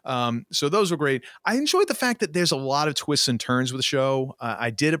 So those were great. I enjoyed the fact that there's a lot of twists and turns with the show.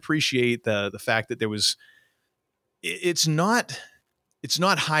 I did appreciate the fact that there was, it's not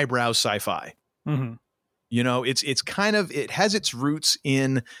highbrow sci-fi. Mm-hmm. It's kind of, it has its roots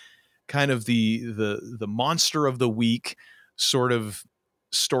in kind of the monster of the week sort of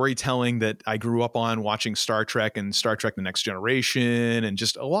storytelling that I grew up on watching Star Trek and Star Trek The Next Generation, and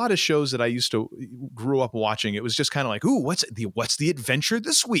just a lot of shows that I grew up watching. It was just kind of like, ooh, what's the adventure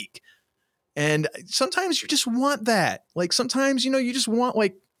this week? And sometimes you just want that. Like sometimes, you just want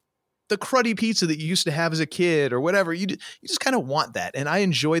like the cruddy pizza that you used to have as a kid or whatever. You just kind of want that. And I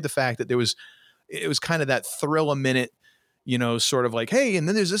enjoyed the fact that it was kind of that thrill a minute, sort of like, hey, and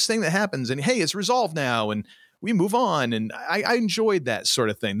then there's this thing that happens and hey, it's resolved now and we move on. And I enjoyed that sort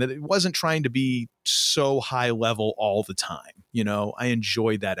of thing, that it wasn't trying to be so high level all the time. I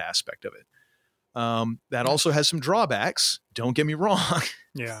enjoyed that aspect of it. That also has some drawbacks. Don't get me wrong.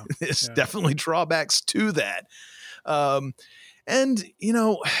 Yeah. There's definitely drawbacks to that. And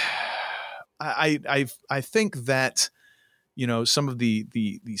I think that, some of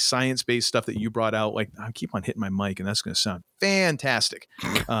the science-based stuff that you brought out, like I keep on hitting my mic and that's going to sound fantastic.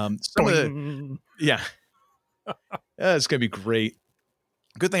 Some of the, it's going to be great.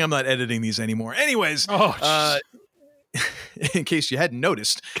 Good thing I'm not editing these anymore. Anyways, in case you hadn't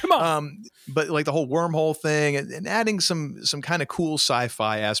noticed, come on. But like the whole wormhole thing and adding some kind of cool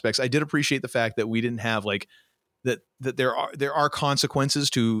sci-fi aspects. I did appreciate the fact that we didn't have like that there are consequences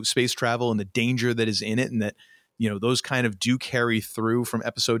to space travel and the danger that is in it, and that those kind of do carry through from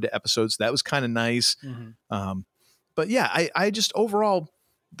episode to episode. So that was kind of nice. Mm-hmm. But yeah, I just overall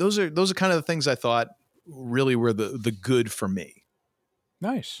those are kind of the things I thought really were the good for me.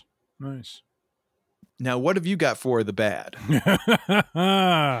 Nice. Now, what have you got for the bad?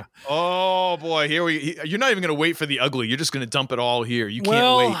 Oh boy, you're not even going to wait for the ugly. You're just going to dump it all here. You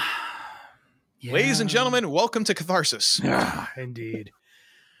can't wait. Yeah. Ladies and gentlemen, welcome to Catharsis. Indeed.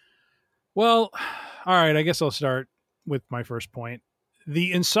 Well, all right, I guess I'll start with my first point.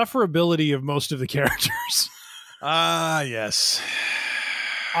 The insufferability of most of the characters. Yes.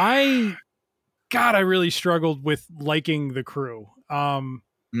 I really struggled with liking the crew.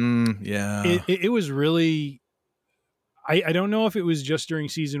 Yeah. It was really, I don't know if it was just during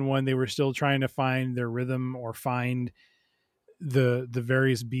season 1, they were still trying to find their rhythm or find the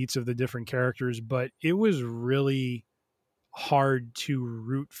various beats of the different characters, but it was really hard to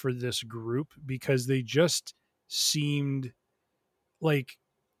root for this group because they just seemed like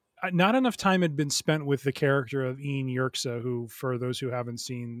not enough time had been spent with the character of Ian Yerxa, who, for those who haven't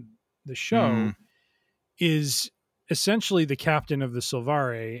seen the show, is essentially the captain of the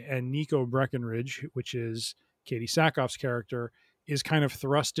Silvare, and Nico Breckenridge, which is Katie Sackhoff's character, is kind of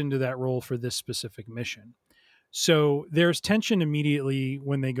thrust into that role for this specific mission. So there's tension immediately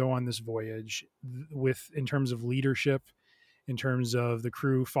when they go on this voyage in terms of leadership, in terms of the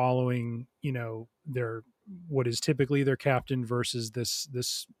crew following, their, what is typically their captain versus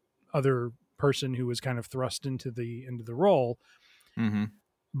this other person who was kind of thrust into the role. Mm-hmm.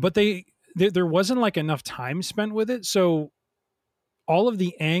 But there wasn't like enough time spent with it. So all of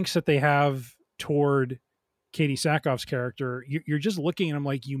the angst that they have toward Katie Sackhoff's character, you're just looking and I'm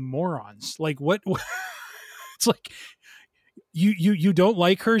like, you morons, like what? It's like, you don't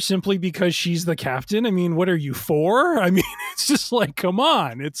like her simply because she's the captain. I mean, what are you for? I mean, it's just like, come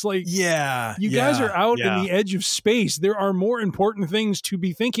on. It's like, you guys are out in the edge of space. There are more important things to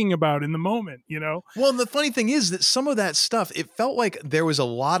be thinking about in the moment, Well, and the funny thing is that some of that stuff, it felt like there was a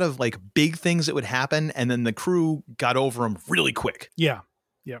lot of like big things that would happen, and then the crew got over them really quick. Yeah.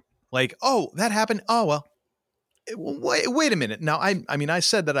 Like, oh, that happened. Oh, well. Wait a minute. Now, I mean, I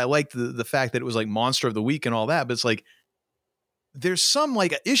said that I liked the fact that it was like Monster of the Week and all that, but it's like, there's some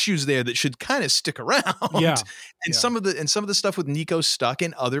like issues there that should kind of stick around. Yeah. And some of the stuff with Nico stuck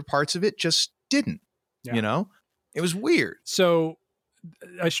and other parts of it just didn't, it was weird. So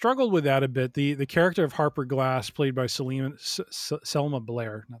I struggled with that a bit. The character of Harper Glass, played by Selma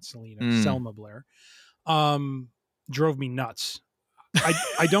Blair, not Selena, Selma Blair, drove me nuts.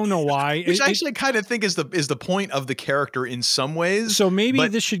 I don't know why. Which I actually kind of think is the point of the character in some ways. So maybe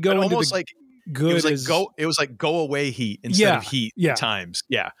this should go into almost like good. It was like go away heat instead of heat times.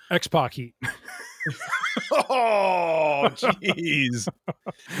 Yeah. X-Pac heat. Oh, jeez.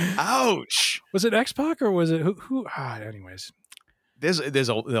 Ouch. Was it X-Pac or was it who? Anyways. There's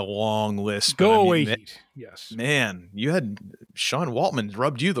a long list. Go away heat. Yes. Man, you had Sean Waltman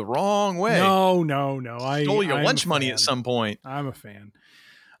rubbed you the wrong way. No. Stole your lunch money at some point. I'm a fan.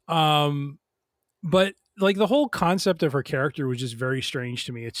 But like the whole concept of her character was just very strange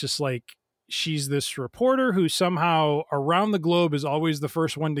to me. It's just like she's this reporter who somehow around the globe is always the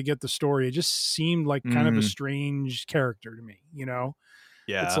first one to get the story. It just seemed like kind of a strange character to me,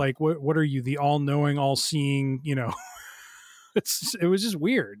 Yeah. It's like, what are you, the all-knowing, all-seeing, It was just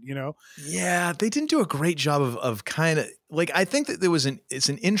weird, Yeah, they didn't do a great job of kind of like, I think that it's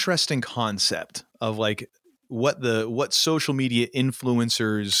an interesting concept of like what social media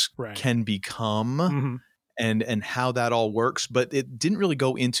influencers can become and how that all works, but it didn't really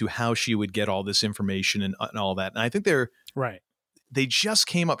go into how she would get all this information and all that. And I think they just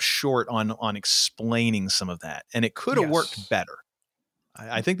came up short on explaining some of that, and it could have worked better.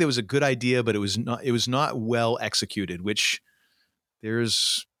 I think there was a good idea, but it was not well executed, which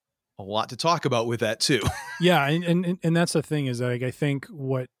there's a lot to talk about with that too. Yeah, and that's the thing is that like, I think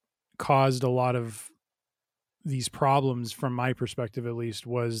what caused a lot of these problems, from my perspective at least,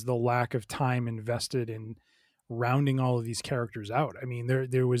 was the lack of time invested in rounding all of these characters out. I mean,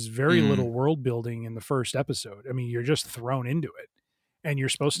 there was very little world building in the first episode. I mean, you're just thrown into it, and you're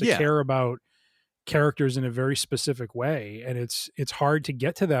supposed to care about characters in a very specific way, and it's hard to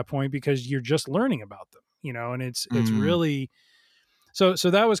get to that point because you're just learning about them, you know, and it's really so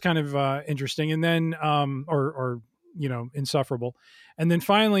that was kind of interesting. And then or you know, insufferable. And then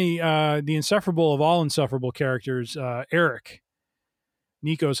finally the insufferable of all insufferable characters, Eric,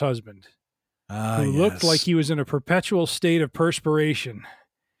 Nico's husband, who looked like he was in a perpetual state of perspiration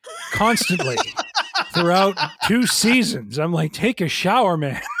constantly throughout 2 seasons. I'm like, take a shower,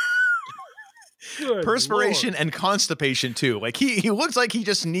 man. Perspiration and constipation too. Like he looks like he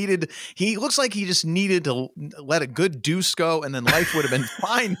just needed to let a good deuce go, and then life would have been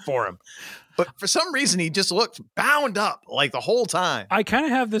fine for him. But for some reason, he just looked bound up like the whole time. I kind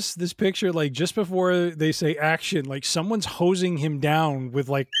of have this picture, like just before they say action, like someone's hosing him down with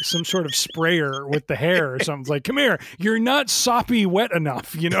like some sort of sprayer with the hair or something. It's like, come here, you're not soppy wet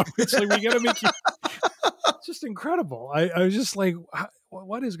enough. You know, it's like, we got to make you. It's just incredible. I was just like,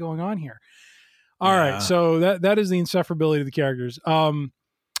 what is going on here? All right, so that is the insufferability of the characters. Kind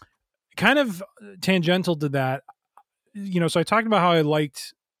of tangential to that, you know, so I talked about how I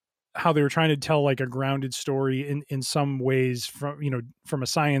liked how they were trying to tell like a grounded story in some ways from, you know, from a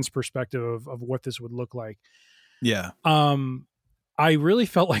science perspective of what this would look like. Yeah. I really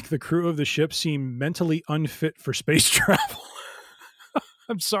felt like the crew of the ship seemed mentally unfit for space travel.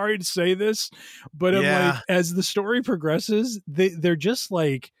 I'm sorry to say this, but I'm like, as the story progresses, they're just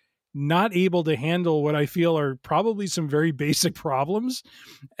like not able to handle what I feel are probably some very basic problems,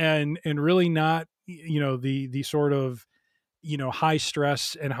 and really not, you know, the sort of, you know, high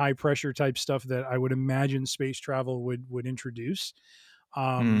stress and high pressure type stuff that I would imagine space travel would introduce.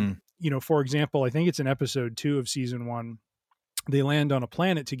 You know, for example, I think it's in episode 2 of season 1, they land on a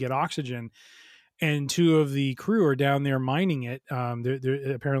planet to get oxygen, and 2 of the crew are down there mining it.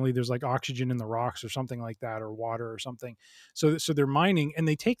 Apparently there's like oxygen in the rocks or something like that, or water or something. So they're mining, and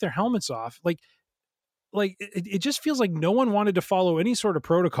they take their helmets off. Like it just feels like no one wanted to follow any sort of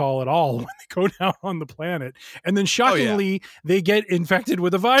protocol at all when they go down on the planet. And then shockingly, they get infected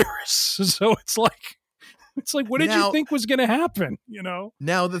with a virus. So it's like, what did you think was going to happen? You know?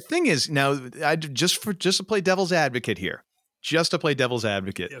 Now, the thing is, just to play devil's advocate here, yes,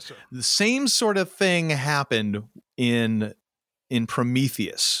 sir. The same sort of thing happened in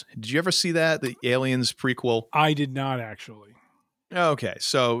Prometheus. Did you ever see that? The Aliens prequel? I did not, actually. Okay,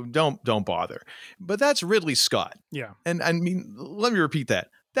 so don't bother. But that's Ridley Scott. Yeah. And I mean, let me repeat that.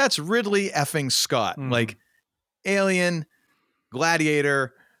 That's Ridley effing Scott. Like Alien,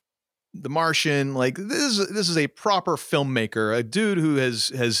 Gladiator, The Martian, like this is a proper filmmaker, a dude who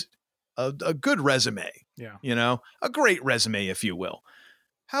has a good resume. Yeah. You know, a great resume, if you will.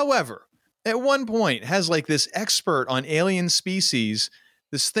 However, at one point has like this expert on alien species,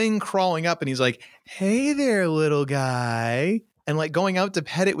 this thing crawling up, and he's like, "Hey there, little guy." And like going out to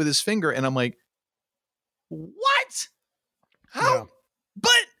pet it with his finger. And I'm like, what? How?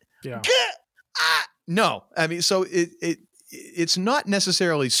 Yeah. But no, I mean, so it's not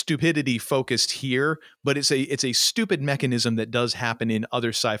necessarily stupidity focused here, but it's a stupid mechanism that does happen in other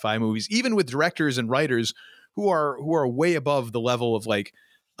sci-fi movies, even with directors and writers who are way above the level of like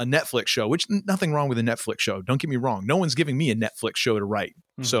a Netflix show, which nothing wrong with a Netflix show. Don't get me wrong. No one's giving me a Netflix show to write.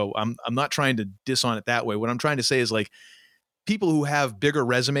 So I'm not trying to diss on it that way. What I'm trying to say is like, people who have bigger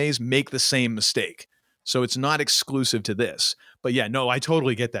resumes make the same mistake. So it's not exclusive to this. But yeah, no, I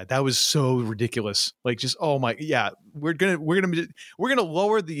totally get that. That was so ridiculous. Like just, oh my, yeah, we're gonna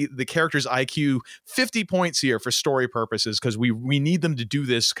lower the character's IQ 50 points here for story purposes because we need them to do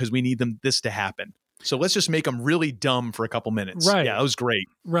this because we need this to happen. So let's just make them really dumb for a couple minutes. Right. Yeah, that was great.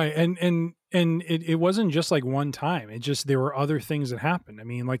 Right. And it wasn't just like one time. It just, there were other things that happened. I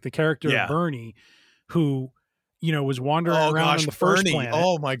mean, like the character of Bernie, who, you know, was wandering around on the first planet.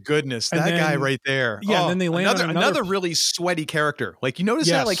 Oh my goodness, that guy right there. Yeah, and then they land on another really sweaty character. Like you notice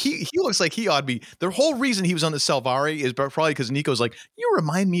that, like he looks like he ought to be. The whole reason he was on the Salvari is probably because Nico's like, you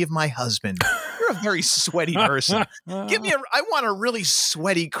remind me of my husband. You're a very sweaty person. I want a really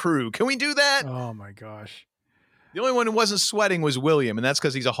sweaty crew. Can we do that? Oh my gosh. The only one who wasn't sweating was William, and that's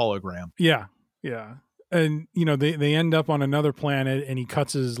because he's a hologram. Yeah, yeah. And, you know, they end up on another planet and he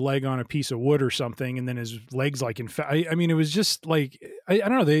cuts his leg on a piece of wood or something. And then his leg's like, I mean, it was just like, I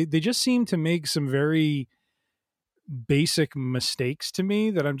don't know. They just seem to make some very basic mistakes to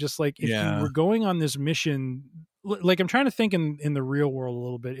me that I'm just like, if you were going on this mission like I'm trying to think in the real world a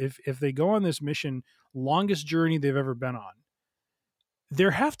little bit. If they go on this mission, longest journey they've ever been on,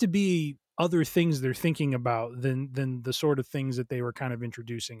 there have to be other things they're thinking about than the sort of things that they were kind of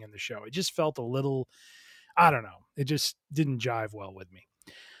introducing in the show. It just felt a little, I don't know. It just didn't jive well with me.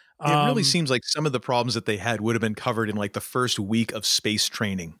 It really seems like some of the problems that they had would have been covered in like the first week of space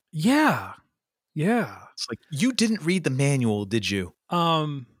training. Yeah. Yeah. It's like, you didn't read the manual, did you?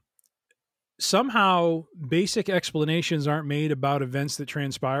 Somehow basic explanations aren't made about events that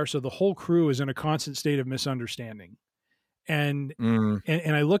transpire. So the whole crew is in a constant state of misunderstanding. And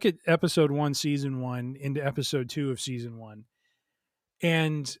I look at episode 1, season 1 into episode 2 of season 1.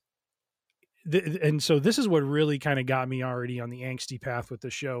 And so this is what really kind of got me already on the angsty path with the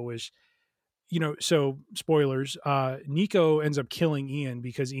show was, so spoilers, Nico ends up killing Ian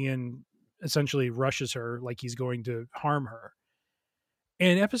because Ian essentially rushes her like he's going to harm her.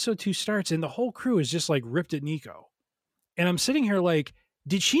 And episode 2 starts and the whole crew is just like ripped at Nico. And I'm sitting here like,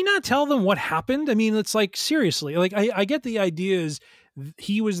 did she not tell them what happened? I mean, it's like, seriously, like I get the idea is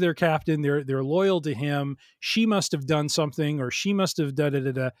he was their captain. They're loyal to him. She must have done something or she must have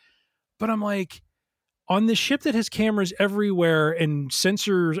da-da-da-da. But I'm like, on this ship that has cameras everywhere and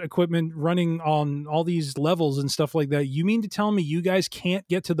sensor equipment running on all these levels and stuff like that, you mean to tell me you guys can't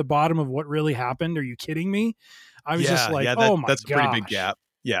get to the bottom of what really happened? Are you kidding me? I was just like, oh my gosh. That's a pretty big gap.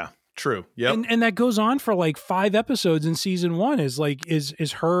 Yeah, true. Yep. And that goes on for like 5 episodes in season 1 is like,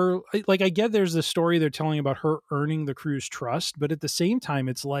 is her, like, I get there's the story they're telling about her earning the crew's trust, but at the same time,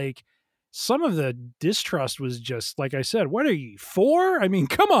 it's like some of the distrust was just, like I said, what are you, 4? I mean,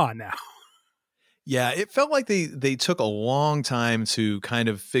 come on now. Yeah, it felt like they took a long time to kind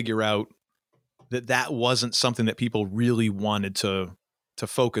of figure out that wasn't something that people really wanted to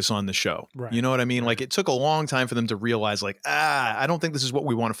focus on the show. Right. You know what I mean? Right. Like it took a long time for them to realize like, I don't think this is what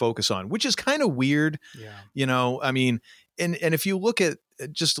we want to focus on, which is kind of weird. Yeah. I mean, and if you look at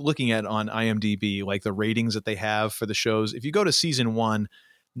just looking at on IMDb, like the ratings that they have for the shows, if you go to season 1,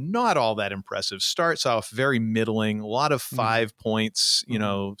 not all that impressive. Starts off very middling, a lot of 5 points,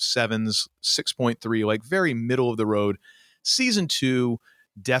 7s, 6.3, like very middle of the road. Season 2,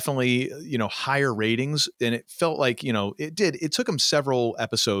 definitely, higher ratings. And it felt like, it took them several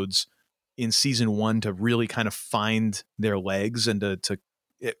episodes in season 1 to really kind of find their legs and it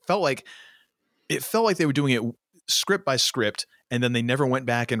felt like they were doing it script by script. And then they never went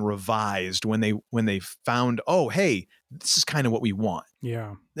back and revised when they found, oh, hey, this is kind of what we want.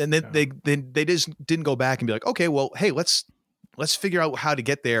 Yeah. And then they just didn't go back and be like, okay, well, hey, let's figure out how to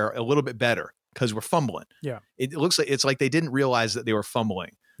get there a little bit better because we're fumbling. Yeah. It looks like it's like they didn't realize that they were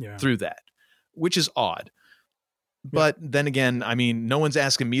fumbling through that, which is odd. But then again, I mean, no one's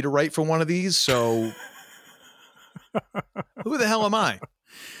asking me to write for one of these, so who the hell am I?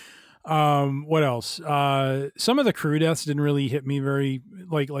 What else? Some of the crew deaths didn't really hit me very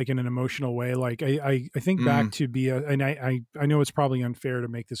like in an emotional way. Like I think back to and I know it's probably unfair to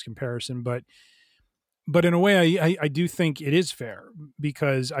make this comparison, but in a way I do think it is fair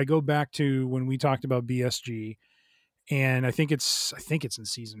because I go back to when we talked about BSG and I think it's in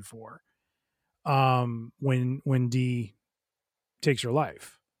season 4. When Dee takes her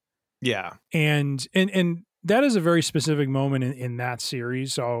life. Yeah. And that is a very specific moment in that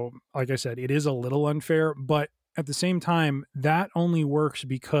series. So like I said, it is a little unfair, but at the same time, that only works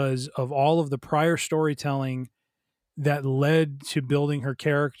because of all of the prior storytelling that led to building her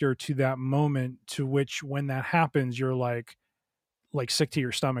character to that moment to which when that happens, you're like sick to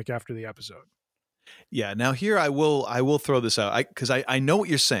your stomach after the episode. Yeah. Now here I will throw this out because I know what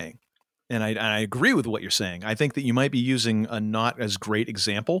you're saying. And I agree with what you're saying. I think that you might be using a not as great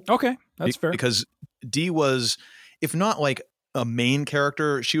example. Okay, that's fair. Because Dee was, if not like a main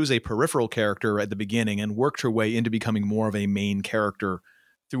character, she was a peripheral character at the beginning and worked her way into becoming more of a main character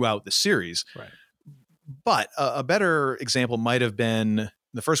throughout the series. Right. But a better example might have been,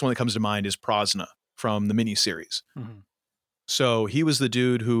 the first one that comes to mind is Prasna from the miniseries. Mm-hmm. So he was the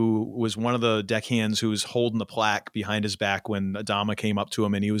dude who was one of the deckhands who was holding the plaque behind his back when Adama came up to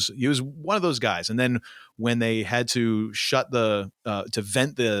him, and he was one of those guys. And then when they had to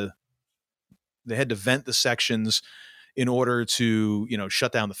vent the sections in order to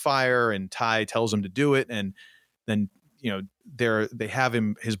shut down the fire, and Ty tells him to do it, and then they have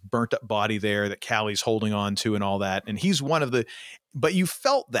his burnt up body there that Callie's holding on to and all that, and he's one of the. But you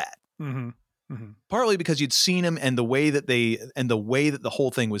felt that. Mm-hmm. Mm-hmm. Partly because you'd seen him and the way that the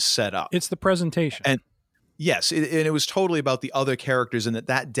whole thing was set up. It's the presentation. And yes, it was totally about the other characters and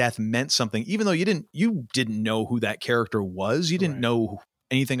that death meant something, even though you didn't know who that character was. You didn't know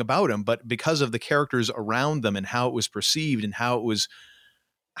anything about him, but because of the characters around them and how it was perceived and how it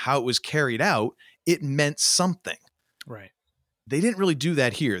was carried out, it meant something. Right. They didn't really do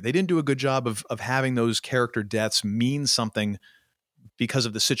that here. They didn't do a good job of having those character deaths mean something because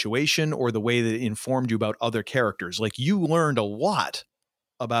of the situation or the way that it informed you about other characters. Like, you learned a lot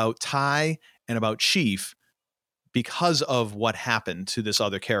about Ty and about Chief because of what happened to this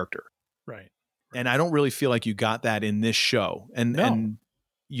other character. Right. And I don't really feel like you got that in this show. And No. and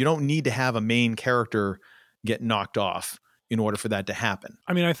you don't need to have a main character get knocked off in order for that to happen.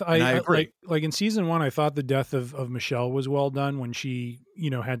 I mean, I agree. Like in season 1, I thought the death of Michelle was well done when she,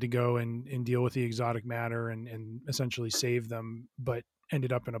 had to go and deal with the exotic matter and essentially save them, but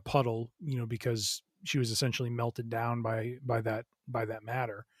ended up in a puddle, because she was essentially melted down by that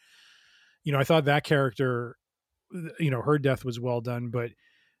matter. I thought that character, her death was well done, but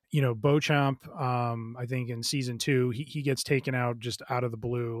Beauchamp, I think in season 2, he gets taken out just out of the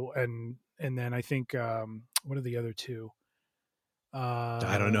blue, and then I think what are the other two?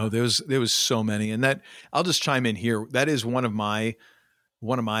 I don't know. There was so many, and that I'll just chime in here. That is one of my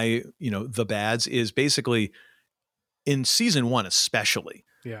the bads is basically in season 1, especially.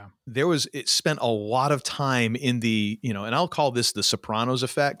 Yeah, it spent a lot of time in the and I'll call this the Sopranos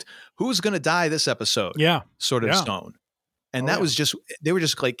effect. Who's going to die this episode? Yeah, sort of stone. And that was just, they were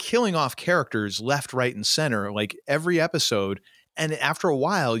just like killing off characters left, right, and center, like every episode. And after a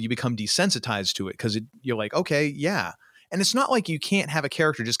while, you become desensitized to it because you're like, okay, yeah. And it's not like you can't have a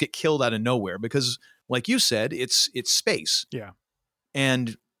character just get killed out of nowhere because, like you said, it's space. Yeah.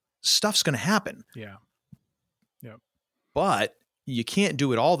 And stuff's going to happen. Yeah. Yeah. But you can't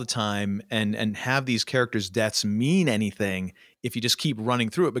do it all the time and have these characters' deaths mean anything if you just keep running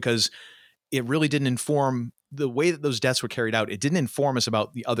through it, because it really didn't inform the way that those deaths were carried out. It didn't inform us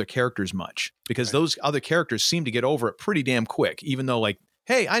about the other characters much because those other characters seem to get over it pretty damn quick, even though, like,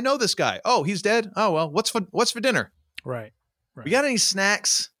 hey, I know this guy. Oh, he's dead. Oh, well, what's for dinner? Right. We got any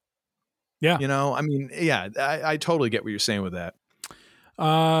snacks? Yeah. I mean, yeah, I totally get what you're saying with that.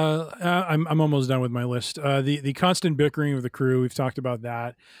 I'm almost done with my list. The constant bickering of the crew. We've talked about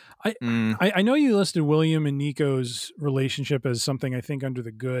that. I know you listed William and Nico's relationship as something I think under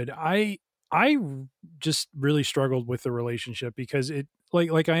the good. I just really struggled with the relationship because it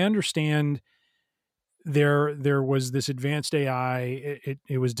like I understand there was this advanced AI.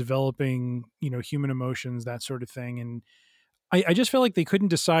 It was developing, human emotions, that sort of thing. And I just felt like they couldn't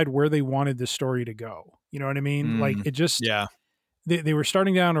decide where they wanted the story to go. You know what I mean? Like it just, they were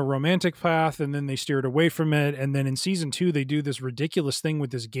starting down a romantic path and then they steered away from it. And then in season 2, they do this ridiculous thing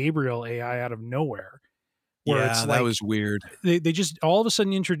with this Gabriel AI out of nowhere. Where it's that was weird. They just all of a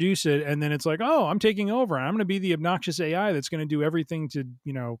sudden introduce it, and then it's like, oh, I'm taking over. I'm going to be the obnoxious AI that's going to do everything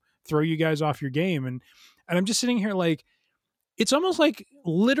to, throw you guys off your game. And I'm just sitting here like, it's almost like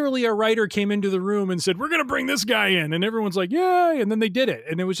literally a writer came into the room and said, we're going to bring this guy in. And everyone's like, yay. And then they did it.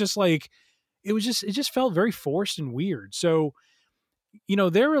 And it was just like, it just felt very forced and weird. So,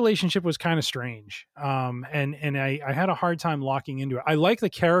 their relationship was kind of strange. And I had a hard time locking into it. I like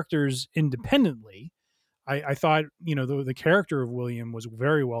the characters independently. I thought, the character of William was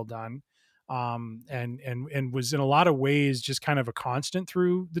very well done, and was in a lot of ways just kind of a constant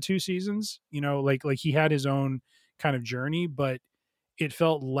through the 2 seasons. Like he had his own kind of journey, but it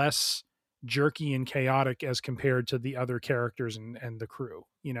felt less jerky and chaotic as compared to the other characters and the crew.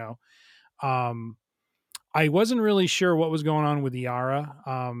 I wasn't really sure what was going on with Yara.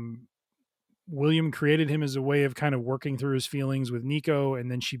 William created him as a way of kind of working through his feelings with Nico.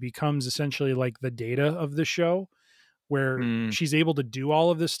 And then she becomes essentially like the Data of the show, where she's able to do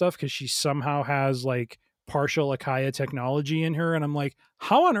all of this stuff because she somehow has like partial Akaya technology in her. And I'm like,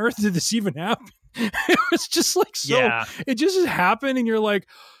 how on earth did this even happen? It was just like, it just happened. And you're like,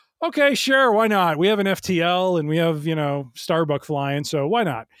 okay, sure. Why not? We have an FTL and we have, Starbuck flying. So why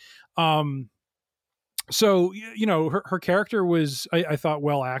not? So, her character was, I thought,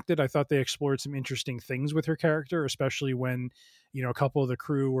 well acted. I thought they explored some interesting things with her character, especially when, a couple of the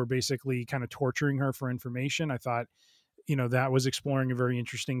crew were basically kind of torturing her for information. I thought, that was exploring a very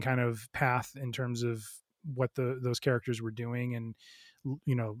interesting kind of path in terms of what those characters were doing and,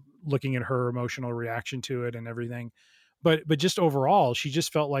 looking at her emotional reaction to it and everything. But just overall, she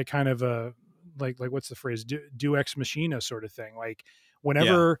just felt like kind of a, like what's the phrase? Do ex machina sort of thing. Like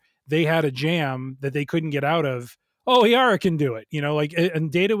whenever they had a jam that they couldn't get out of, oh, Yara can do it,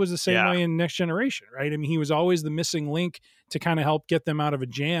 and Data was the same way in Next Generation, right? I mean, he was always the missing link to kind of help get them out of a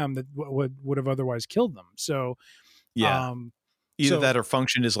jam that would have otherwise killed them. So, either that or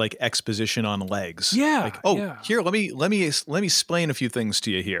function is like exposition on legs. Yeah. Like, here, let me explain a few things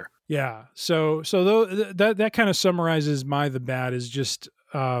to you here. Yeah. So though that kind of summarizes the bad is just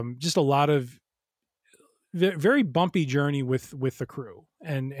a lot of very bumpy journey with the crew.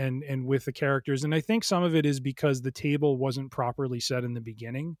 and with the characters. And I think some of it is because the table wasn't properly set in the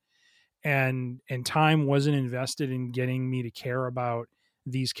beginning, and time wasn't invested in getting me to care about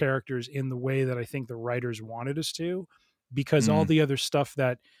these characters in the way that I think the writers wanted us to, because all the other stuff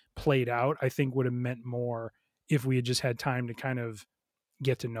that played out, I think would have meant more if we had just had time to kind of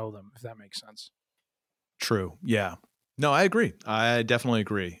get to know them, if that makes sense. True. Yeah. No, I agree. I definitely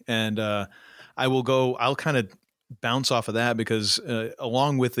agree. And I'll kind of bounce off of that because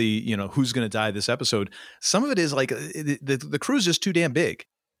along with the, who's going to die this episode, some of it is like the crew's just too damn big.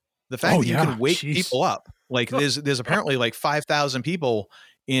 The fact that you can wake people up, like there's apparently like 5,000 people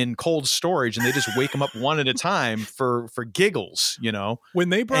in cold storage and they just wake them up one at a time for giggles, When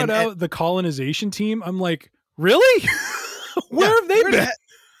they brought out the colonization team, I'm like, really? Where have they been?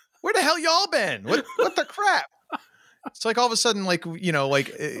 Where the hell y'all been? What the crap? It's like all of a sudden, like,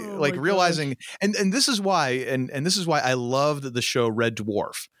 realizing, and this is why, and this is why I loved the show Red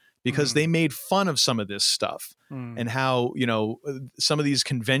Dwarf, because they made fun of some of this stuff and how, some of these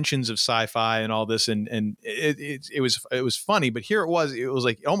conventions of sci-fi and all this. And it was funny, but here it was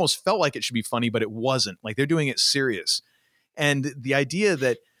like, it almost felt like it should be funny, but it wasn't. Like they're doing it serious. And the idea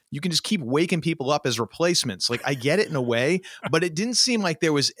that you can just keep waking people up as replacements. Like I get it in a way, but it didn't seem like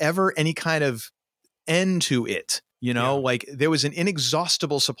there was ever any kind of end to it. Like there was an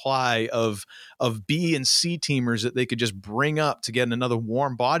inexhaustible supply of B and C teamers that they could just bring up to get another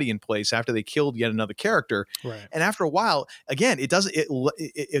warm body in place after they killed yet another character. Right. And after a while, again, it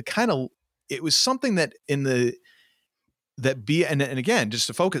was something that and again, just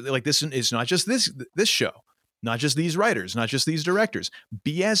to focus, like this is not just this show, not just these writers, not just these directors.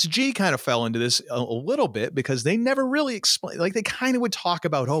 BSG kind of fell into this a little bit because they never really explained, like they kind of would talk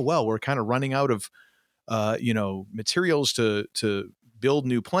about, oh, well, we're kind of running out of materials to build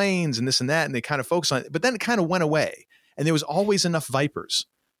new planes and this and that. And they kind of focus on it, but then it kind of went away and there was always enough Vipers.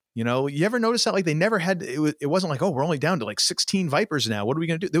 You ever notice that? Like they never had, it wasn't like, oh, we're only down to like 16 Vipers now. What are we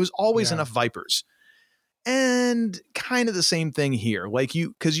going to do? There was always enough Vipers. And kind of the same thing here. Like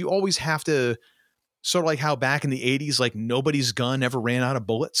cause you always have to sort of like how back in the 80s, like nobody's gun ever ran out of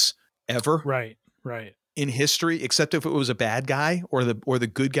bullets ever. Right. In history, except if it was a bad guy or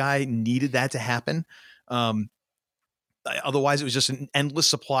the good guy needed that to happen. Otherwise it was just an endless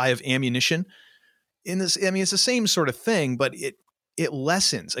supply of ammunition in this. I mean, it's the same sort of thing, but it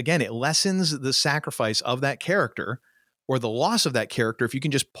lessens the sacrifice of that character or the loss of that character. If you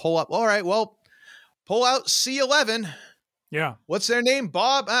can just pull up, all right, well, pull out C11. Yeah. What's their name?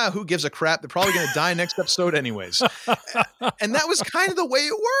 Bob? Who gives a crap? They're probably going to die next episode anyways. And that was kind of the way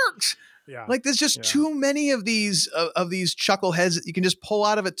it worked. Yeah. Like there's just too many of these chuckleheads that you can just pull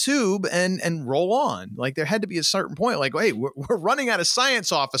out of a tube and roll on. Like there had to be a certain point. Like, hey, we're running out of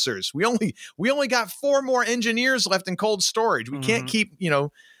science officers. We only got 4 more engineers left in cold storage. We can't keep,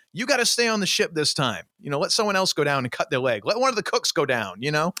 you got to stay on the ship this time. Let someone else go down and cut their leg. Let one of the cooks go down.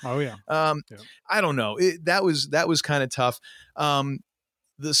 Oh yeah. I don't know. That was kind of tough.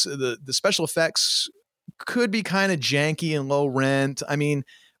 The special effects could be kind of janky and low rent. I mean.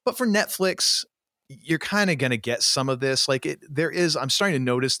 But for Netflix, you're kind of going to get some of this. Like I'm starting to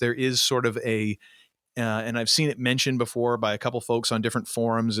notice there is sort of and I've seen it mentioned before by a couple folks on different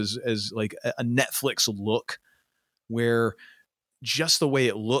forums as like a Netflix look where just the way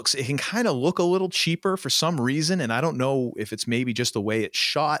it looks, it can kind of look a little cheaper for some reason. And I don't know if it's maybe just the way it's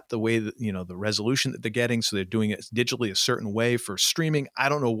shot, the way that, the resolution that they're getting. So they're doing it digitally a certain way for streaming. I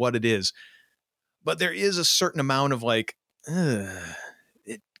don't know what it is, but there is a certain amount of like,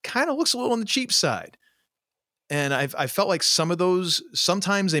 kind of looks a little on the cheap side. And I felt like some of those,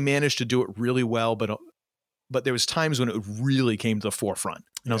 sometimes they managed to do it really well, but there was times when it really came to the forefront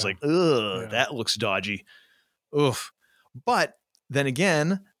and I was like, that looks dodgy. Oof. But then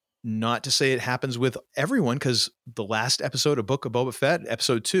again, not to say it happens with everyone, because the last episode of Book of Boba Fett,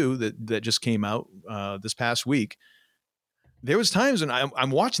 episode 2 that just came out this past week, there was times when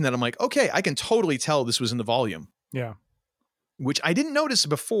I'm watching that. I'm like, okay, I can totally tell this was in the volume. Yeah. Which I didn't notice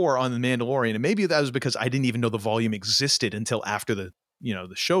before on The Mandalorian. And maybe that was because I didn't even know the volume existed until after the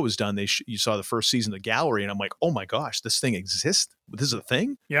show was done. You saw the first season of The Gallery and I'm like, oh my gosh, this thing exists. This is a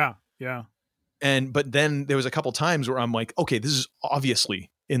thing. Yeah. Yeah. But then there was a couple times where I'm like, okay, this is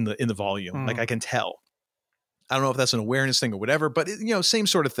obviously in the volume. Like I can tell. I don't know if that's an awareness thing or whatever, but same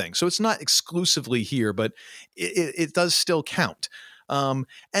sort of thing. So it's not exclusively here, but it does still count. And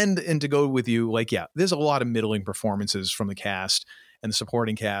to go with you, like, yeah, there's a lot of middling performances from the cast and the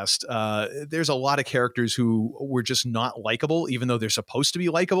supporting cast. There's a lot of characters who were just not likable, even though they're supposed to be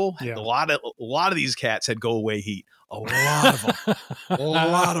likable. Yeah. A lot of these cats had go away heat. A lot of them. A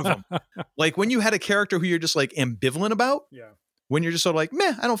lot of them. Like when you had a character who you're just like ambivalent about. Yeah. when you're just sort of like,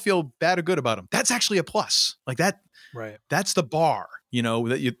 meh, I don't feel bad or good about them. That's actually a plus. Like that. Right. That's the bar,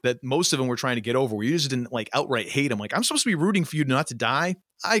 that most of them were trying to get over, where you just didn't like outright hate them. Like, I'm supposed to be rooting for you not to die.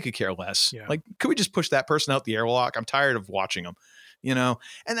 I could care less. Yeah. Like, could we just push that person out the airlock? I'm tired of watching them, and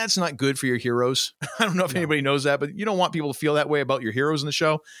that's not good for your heroes. I don't know if anybody knows that, but you don't want people to feel that way about your heroes in the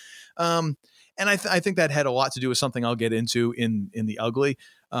show. And I think that had a lot to do with something I'll get into in The Ugly.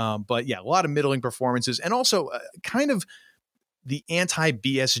 But yeah, a lot of middling performances, and also kind of the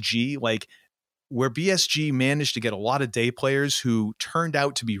anti-BSG, like where BSG managed to get a lot of day players who turned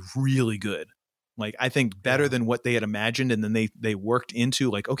out to be really good. Like, I think better than what they had imagined. And then they worked into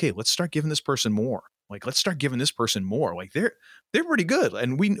like, okay, let's start giving this person more. Like, let's start giving this person more. Like they're pretty good.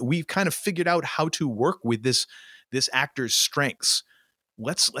 And we've kind of figured out how to work with this actor's strengths.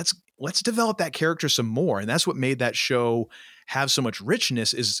 Let's develop that character some more. And that's what made that show have so much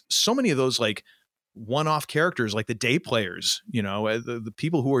richness, is so many of those like one-off characters, like the day players, the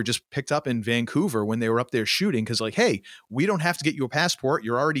people who were just picked up in Vancouver when they were up there shooting. Cause like, hey, we don't have to get you a passport.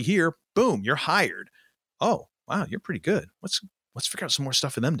 You're already here. Boom, you're hired. Oh, wow, you're pretty good. Let's figure out some more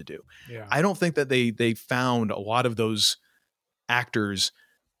stuff for them to do. Yeah. I don't think that they found a lot of those actors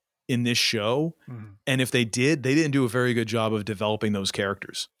in this show. Mm-hmm. And if they did, they didn't do a very good job of developing those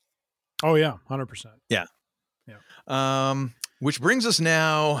characters. Oh yeah. 100%. Yeah. Yeah. Which brings us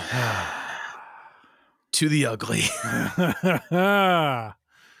now to The Ugly.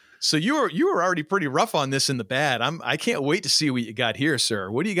 So you were already pretty rough on this in the bad. I can't wait to see what you got here, sir.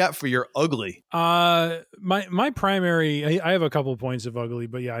 What do you got for your ugly? My primary, I have a couple of points of ugly,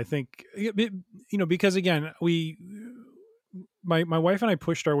 but yeah, I think because again, my wife and I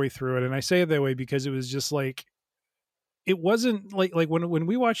pushed our way through it, and I say it that way because it was just like, it wasn't like when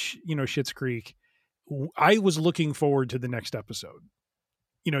we watch Schitt's Creek, I was looking forward to the next episode.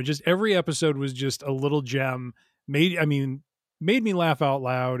 Just every episode was just a little gem. Made me laugh out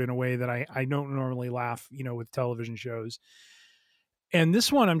loud in a way that I don't normally laugh, with television shows. And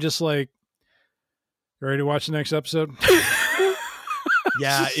this one, I'm just like, ready to watch the next episode?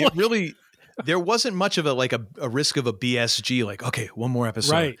 Yeah, it really, there wasn't much of a risk of a BSG, like, okay, one more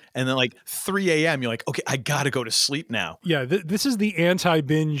episode. Right. And then like 3 a.m., you're like, okay, I got to go to sleep now. Yeah, this is the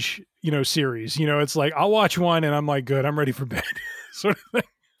anti-binge, series. It's like, I'll watch one and I'm like, good, I'm ready for bed. Sort of thing.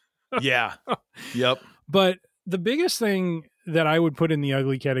 Yeah. Yep. But the biggest thing that I would put in the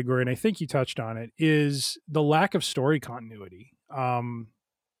ugly category, and I think you touched on it, is the lack of story continuity. And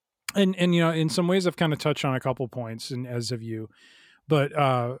in some ways I've kind of touched on a couple points, and as have you, but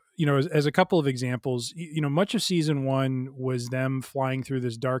as a couple of examples, much of season 1 was them flying through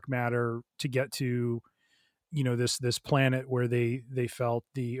this dark matter to get to, this planet where they felt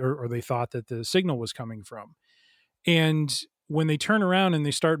or they thought that the signal was coming from. And when they turn around and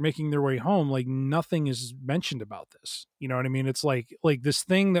they start making their way home, like nothing is mentioned about this. You know what I mean? It's like this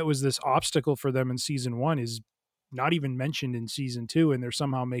thing that was this obstacle for them in season 1 is not even mentioned in season 2, and they're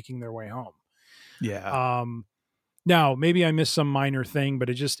somehow making their way home. Yeah. Now maybe I missed some minor thing, but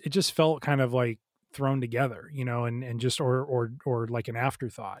it just felt kind of like thrown together, and just, or like an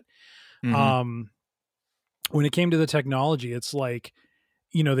afterthought. Mm-hmm. When it came to the technology, it's like,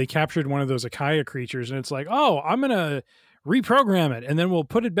 they captured one of those Akaya creatures, and it's like, oh, I'm going to reprogram it, and then we'll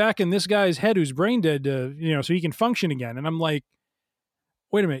put it back in this guy's head who's brain dead to, so he can function again. And I'm like,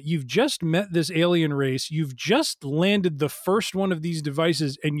 wait a minute, you've just met this alien race, you've just landed the first one of these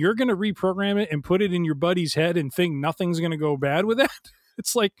devices, and you're going to reprogram it and put it in your buddy's head and think nothing's going to go bad with that?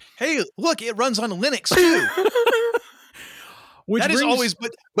 It's like, hey, look, it runs on Linux too. That is always,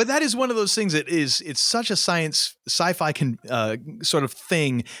 but that is one of those things it's such a sci-fi sort of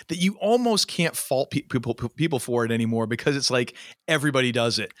thing that you almost can't fault people for it anymore, because it's like everybody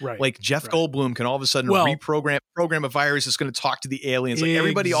does it. Right. Like Jeff Goldblum can all of a sudden program a virus that's going to talk to the aliens. Like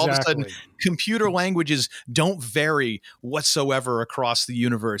everybody all of a sudden, computer languages don't vary whatsoever across the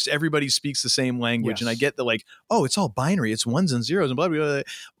universe. Everybody speaks the same language. Yes. And I get the like, oh, it's all binary. It's ones and zeros and blah, blah, blah.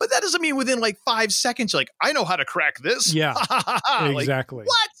 But that doesn't mean within like 5 seconds, you're like, I know how to crack this. Yeah. Exactly. Like,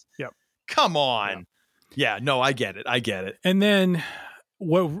 what? Yep. Come on. Yeah. No, I get it. And then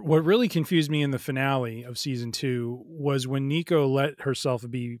what really confused me in the finale of season 2 was when Nico let herself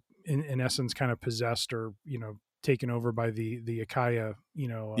be in essence kind of possessed or, taken over by the Akaya,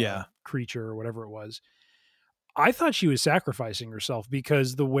 creature or whatever it was. I thought she was sacrificing herself,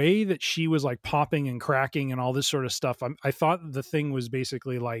 because the way that she was like popping and cracking and all this sort of stuff, I thought the thing was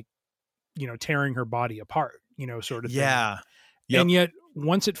basically like, tearing her body apart, sort of thing. Yeah. Yep. And yet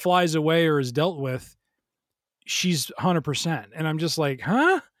once it flies away or is dealt with, she's 100%. And I'm just like,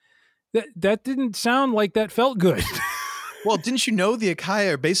 huh? That didn't sound like that felt good. Well, didn't you know the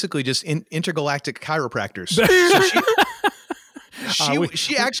Akaya are basically just intergalactic chiropractors?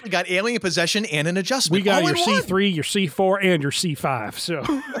 She actually got alien possession and an adjustment. We got your C3, your C4, and your C5. So,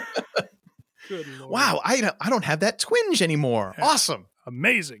 wow, I don't have that twinge anymore. Awesome,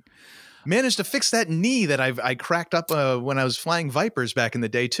 amazing. Managed to fix that knee that I cracked up when I was flying Vipers back in the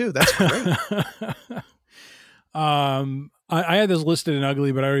day too. That's great. I had this listed in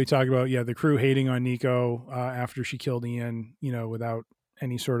ugly, but I already talked about the crew hating on Nico after she killed Ian, without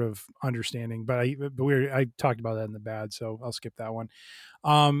any sort of understanding. But I talked about that in the bad, so I'll skip that one.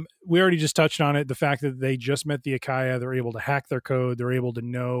 We already just touched on it. The fact that they just met the Akaya, they're able to hack their code, they're able to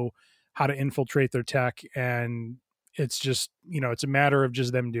know how to infiltrate their tech, and it's just, it's a matter of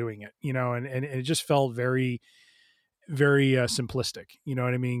just them doing it, and it just felt very, very simplistic, you know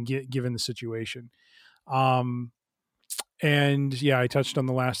what I mean? Given the situation. And I touched on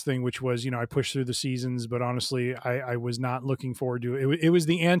the last thing, which was, I pushed through the seasons, but honestly, I was not looking forward to it. It was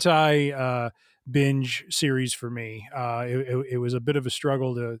the anti binge series for me. It was a bit of a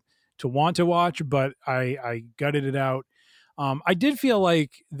struggle to want to watch, but I gutted it out. I did feel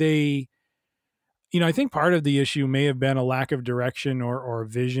like they, I think part of the issue may have been a lack of direction or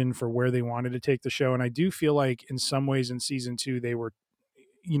vision for where they wanted to take the show. And I do feel like in some ways in season 2, they were,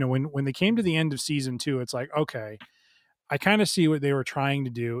 when they came to the end of season 2, it's like, okay, I kind of see what they were trying to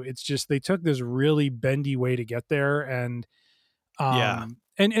do. It's just, they took this really bendy way to get there. And, and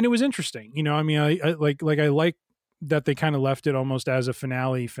it was interesting, I like that they kind of left it almost as a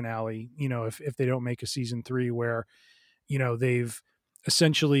finale, if they don't make a season 3 where, they've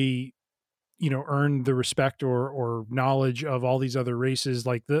essentially, earned the respect or knowledge of all these other races.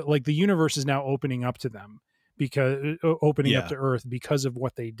 Like the universe is now opening up to them because up to Earth because of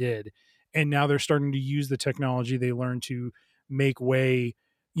what they did. And now they're starting to use the technology they learned to make way,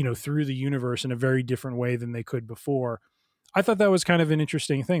 through the universe in a very different way than they could before. I thought that was kind of an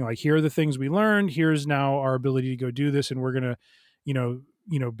interesting thing. Like, here are the things we learned. Here's now our ability to go do this. And we're going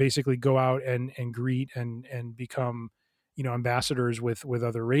to, basically go out and greet and become, ambassadors with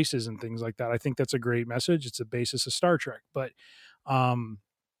other races and things like that. I think that's a great message. It's the basis of Star Trek, but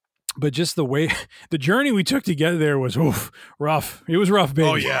just the way the journey we took to get there was rough. It was rough, baby.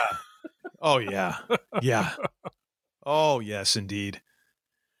 Oh yeah. Oh yeah. Yeah. Oh yes, indeed.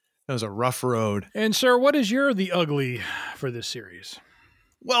 That was a rough road. And sir, what is the ugly for this series?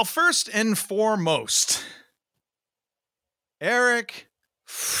 Well, first and foremost, Eric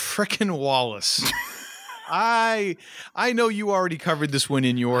frickin' Wallace. I know you already covered this one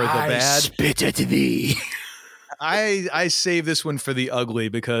in your The Bad. I spit at thee. I save this one for the ugly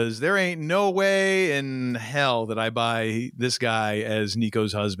because there ain't no way in hell that I buy this guy as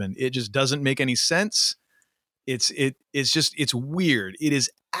Nico's husband. It just doesn't make any sense. It's weird. It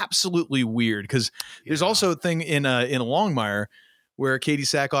is absolutely weird because there's also a thing in Longmire where Katie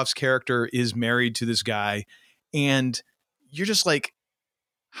Sackhoff's character is married to this guy, and you're just like,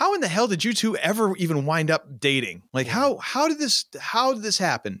 how in the hell did you two ever even wind up dating? Like, how did this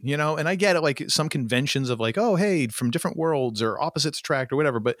happen? And I get it, like some conventions of like, oh, hey, from different worlds or opposites attract or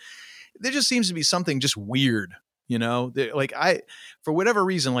whatever, but there just seems to be something just weird, like for whatever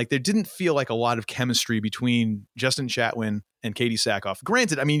reason, like there didn't feel like a lot of chemistry between Justin Chatwin and Katie Sackhoff.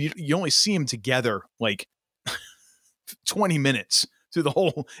 Granted, I mean, you only see them together like 20 minutes through the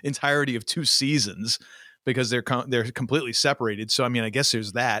whole entirety of 2 seasons. Because they're completely separated. So, I mean, I guess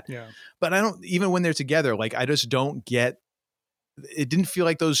there's that. Yeah. But even when they're together, like, I just don't get, it didn't feel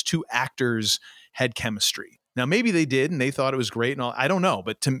like those 2 actors had chemistry. Now, maybe they did and they thought it was great and all. I don't know.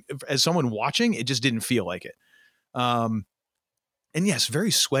 But as someone watching, it just didn't feel like it. And yes, very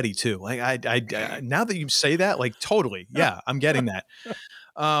sweaty too. Like I now that you say that, like totally. Yeah, I'm getting that.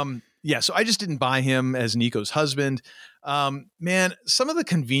 So I just didn't buy him as Nico's husband. Man, some of the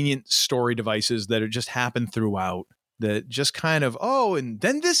convenient story devices that are just happen throughout that just kind of, and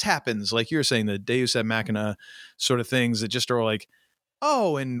then this happens, like you're saying, the Deus Ex Machina sort of things that just are like,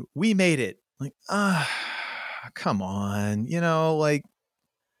 and we made it. Like, come on, like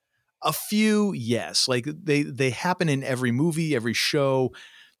a few, yes, like they happen in every movie, every show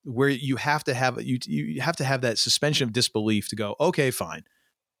where you have to have you have to have that suspension of disbelief to go, okay, fine.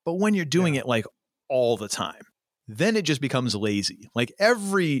 But when you're doing it like all the time, then it just becomes lazy. Like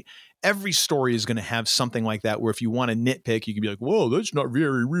every story is going to have something like that where if you want to nitpick, you can be like, whoa, that's not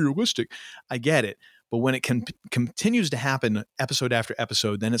very realistic. I get it. But when it continues to happen episode after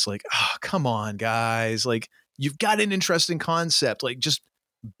episode, then it's like, come on, guys. Like, you've got an interesting concept. Like, just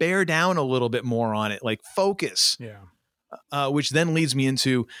bear down a little bit more on it. Like, focus. Yeah. Which then leads me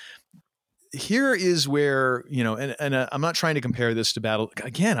into, here is where, and I'm not trying to compare this to Battle.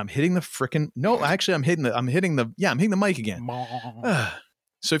 Again, I'm hitting the frickin', no, actually I'm hitting the mic again.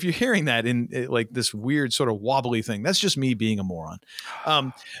 So if you're hearing that in like this weird sort of wobbly thing, that's just me being a moron.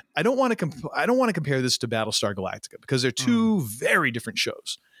 I don't want to compare this to Battlestar Galactica because they're two very different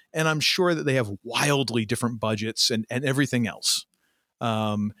shows, and I'm sure that they have wildly different budgets and everything else.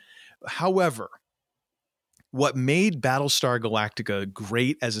 However, what made Battlestar Galactica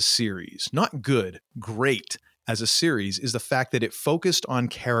great as a series, not good, great as a series, is the fact that it focused on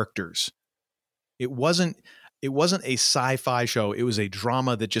characters. It wasn't a sci-fi show. It was a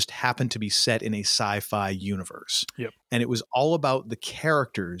drama that just happened to be set in a sci-fi universe. Yep. And it was all about the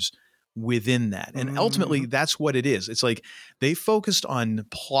characters within that. And ultimately, that's what it is. It's like they focused on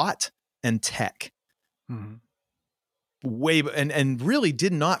plot and tech. And really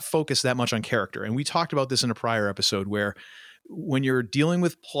did not focus that much on character. And we talked about this in a prior episode where when you're dealing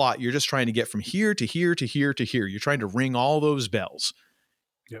with plot, you're just trying to get from here to here to here to here. You're trying to ring all those bells.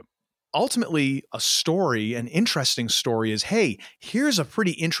 Yep. Ultimately, a story, an interesting story is, hey, here's a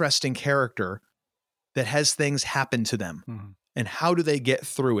pretty interesting character that has things happen to them. And how do they get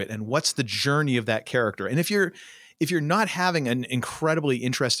through it? And what's the journey of that character? And if you're not having an incredibly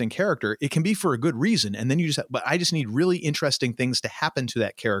interesting character, it can be for a good reason. And then but I just need really interesting things to happen to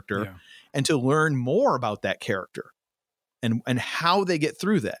that character and to learn more about that character and how they get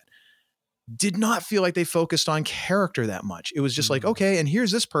through that. Did not feel like they focused on character that much. It was just like, okay, and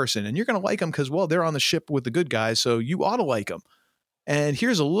here's this person and you're going to like them because, well, they're on the ship with the good guys. So you ought to like them. And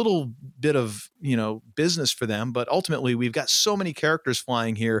here's a little bit of, business for them. But ultimately we've got so many characters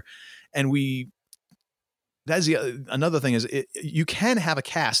flying here and that's another thing is you can have a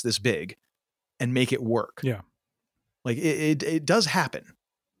cast this big and make it work. Yeah. Like it does happen.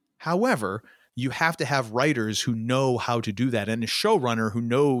 However, you have to have writers who know how to do that and a showrunner who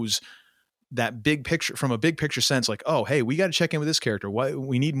knows that big picture from a big picture sense, like, oh, hey, we got to check in with this character.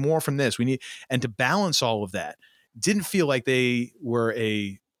 We need more from this. And to balance all of that, didn't feel like they were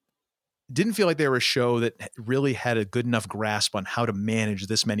a show that really had a good enough grasp on how to manage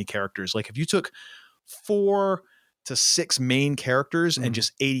this many characters. Like if you took 4 to 6 main characters and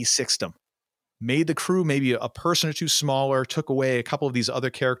just 86'd them, made the crew maybe a person or two smaller, took away a couple of these other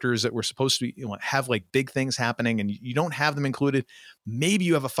characters that were supposed to be, have like big things happening and you don't have them included, maybe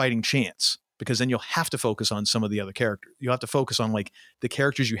you have a fighting chance because then you'll have to focus on some of the other characters. You'll have to focus on like the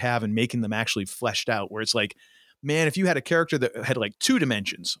characters you have and making them actually fleshed out, where it's like, man, if you had a character that had like 2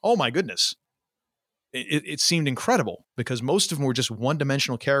 dimensions, oh my goodness, it seemed incredible because most of them were just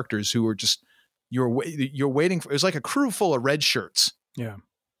one-dimensional characters who were just, you're waiting for, it was like a crew full of red shirts. Yeah.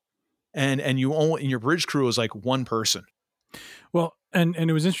 And your bridge crew is like one person. Well, and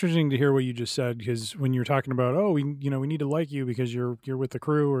it was interesting to hear what you just said, because when you're talking about, oh, we need to like you because you're with the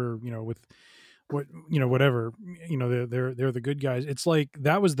crew or, with what, whatever, they're the good guys. It's like,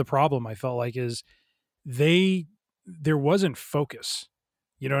 that was the problem. I felt like is there wasn't focus.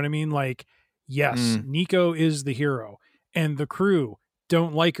 You know what I mean? Like, yes, Nico is the hero and the crew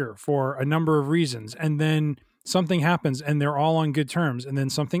don't like her for a number of reasons. And then something happens and they're all on good terms. And then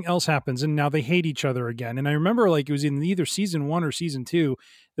something else happens and now they hate each other again. And I remember like it was in either season 1 or season 2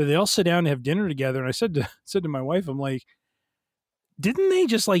 that they all sit down and have dinner together. And I said to my wife, I'm like, didn't they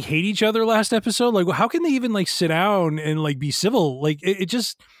just like hate each other last episode? Like, how can they even like sit down and like be civil? Like it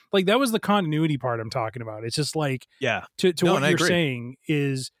just like, that was the continuity part I'm talking about. It's just like, yeah, to what you're saying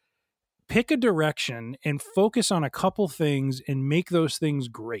is pick a direction and focus on a couple things and make those things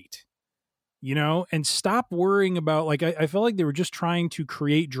great, and stop worrying about, like, I felt like they were just trying to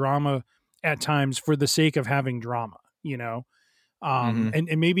create drama at times for the sake of having drama,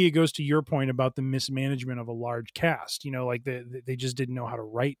 and maybe it goes to your point about the mismanagement of a large cast, like they just didn't know how to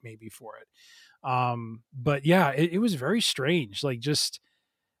write maybe for it. But yeah, it was very strange. Like, just,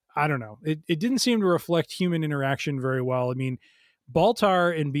 I don't know. It didn't seem to reflect human interaction very well. I mean,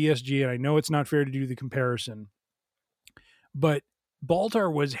 Baltar and BSG, and I know it's not fair to do the comparison, but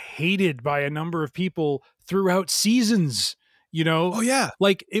Baltar was hated by a number of people throughout seasons, Oh yeah.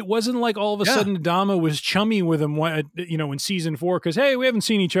 Like, it wasn't like all of a sudden Adama was chummy with him, in season 4, because, hey, we haven't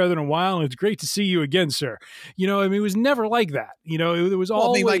seen each other in a while and it's great to see you again, sir. I mean, it was never like that. It was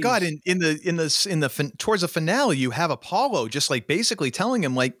always. I mean, my God, in the towards the finale, you have Apollo just like basically telling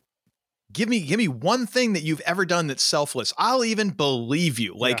him, like, give me one thing that you've ever done that's selfless. I'll even believe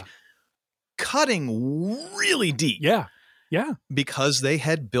you. Like, cutting really deep. Yeah. Yeah. Because they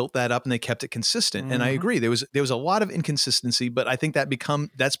had built that up and they kept it consistent. And I agree. There was a lot of inconsistency, but I think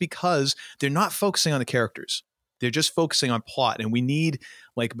that's because they're not focusing on the characters. They're just focusing on plot. And we need,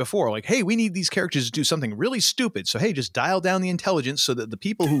 like before, like, hey, we need these characters to do something really stupid. So, hey, just dial down the intelligence so that the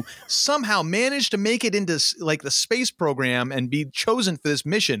people who somehow managed to make it into like the space program and be chosen for this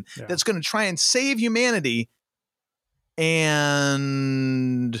mission that's going to try and save humanity,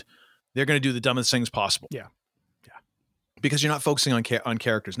 and they're going to do the dumbest things possible. Yeah. Because you're not focusing on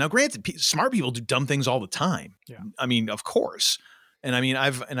characters. Now, granted, smart people do dumb things all the time. Yeah. I mean, of course. And I mean,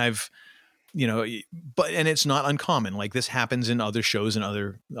 I've, but it's not uncommon. Like this happens in other shows and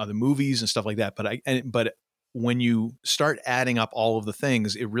other movies and stuff like that. But when you start adding up all of the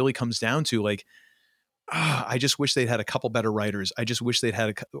things, it really comes down to like, I just wish they'd had a couple better writers. I just wish they'd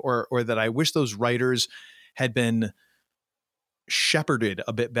had or that I wish those writers had been shepherded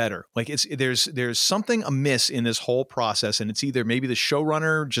a bit better. Like there's something amiss in this whole process, and it's either maybe the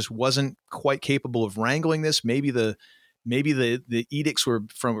showrunner just wasn't quite capable of wrangling this. Maybe the edicts were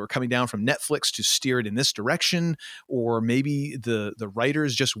coming down from Netflix to steer it in this direction, or maybe the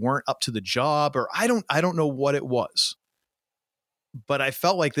writers just weren't up to the job, or I don't know what it was. But I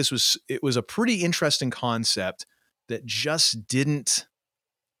felt like it was a pretty interesting concept that just didn't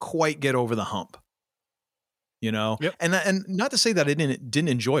quite get over the hump. Yep. And not to say that I didn't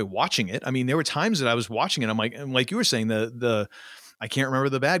enjoy watching it. I mean, there were times that I was watching it. I'm like you were saying, the I can't remember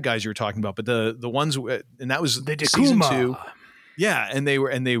the bad guys you were talking about, but the ones, and that was the season 2. Yeah. And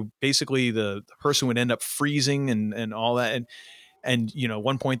they basically, the person would end up freezing and all that. And at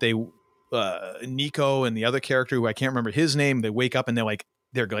one point Nico and the other character who I can't remember his name, they wake up and they're like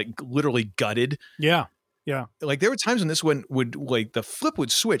literally gutted. Yeah. Yeah. Like there were times when this one would like the flip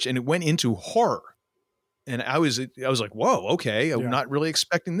would switch and it went into horror. And I was like, whoa, okay. I'm not really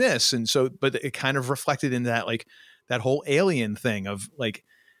expecting this. And so, but it kind of reflected in that, like that whole Alien thing of like,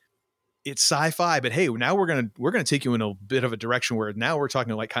 it's sci-fi, but hey, now we're going to take you in a bit of a direction where now we're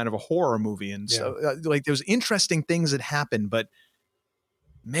talking like kind of a horror movie. And so like there's interesting things that happened, but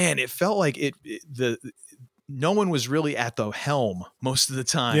man, it felt like no one was really at the helm most of the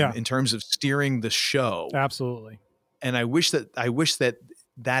time in terms of steering the show. Absolutely. And I wish that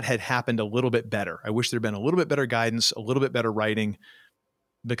had happened a little bit better. I wish there'd been a little bit better guidance, a little bit better writing,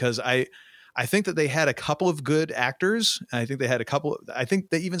 because I think that they had a couple of good actors. I think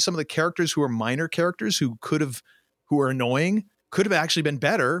that even some of the characters who are minor characters who are annoying could have actually been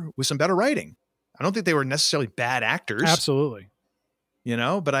better with some better writing. I don't think they were necessarily bad actors. Absolutely.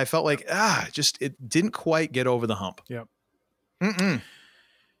 But I felt like, it didn't quite get over the hump. Yep. Mm-mm.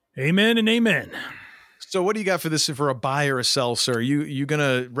 Amen and amen. So what do you got for this, for a buy or a sell, sir? You going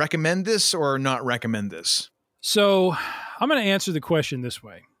to recommend this or not recommend this? So I'm going to answer the question this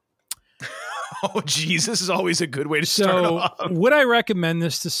way. Oh, geez, this is always a good way to start off. Would I recommend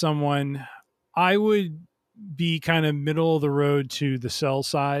this to someone? I would be kind of middle of the road to the sell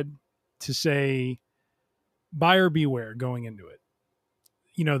side to say buyer beware going into it.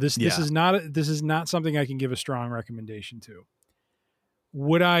 This is not something I can give a strong recommendation to.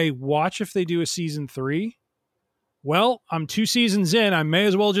 Would I watch if they do a season 3? Well, I'm 2 seasons in. I may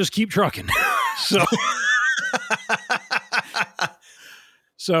as well just keep trucking.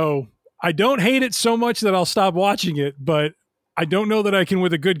 So I don't hate it so much that I'll stop watching it, but I don't know that I can,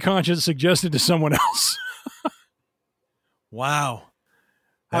 with a good conscience, suggest it to someone else. Wow.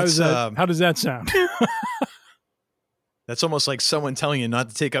 How does that sound? That's almost like someone telling you not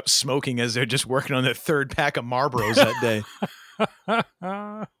to take up smoking as they're just working on their 3rd pack of Marlboros that day.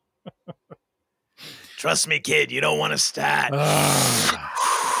 Trust me, kid, you don't want to start.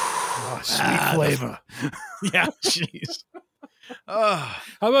 Sweet flavor. Yeah, jeez. How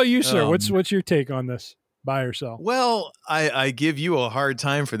about you, sir? What's your take on this? Buy or sell? Well, I give you a hard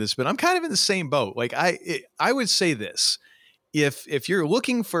time for this, but I'm kind of in the same boat. Like I would say this: if you're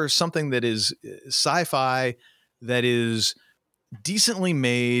looking for something that is sci-fi, that is decently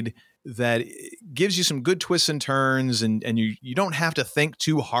made, that gives you some good twists and turns, and you don't have to think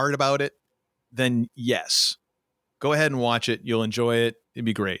too hard about it, then yes, go ahead and watch it. You'll enjoy it. It'd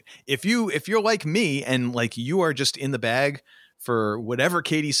be great. If you're like me and like you are just in the bag for whatever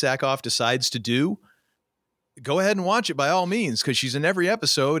Katie Sackhoff decides to do, go ahead and watch it by all means, because she's in every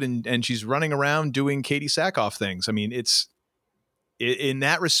episode and she's running around doing Katie Sackhoff things. I mean, it's in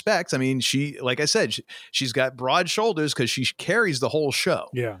that respect. I mean, like I said, she's got broad shoulders because she carries the whole show.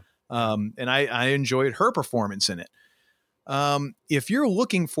 Yeah. And I enjoyed her performance in it. If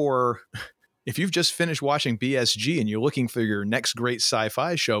you've just finished watching BSG and you're looking for your next great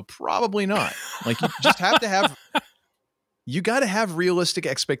sci-fi show, probably not. Like, you just have to have, you got to have realistic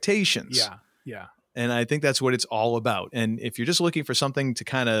expectations. Yeah. Yeah. And I think that's what it's all about. And if you're just looking for something to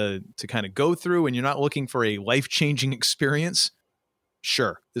kind of go through and you're not looking for a life-changing experience,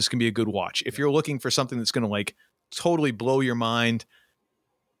 sure, this can be a good watch. If you're looking for something that's going to like totally blow your mind,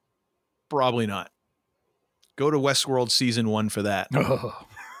 probably not. Go to Westworld season 1 for that. Oh.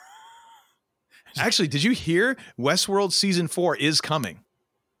 Actually, did you hear Westworld season 4 is coming?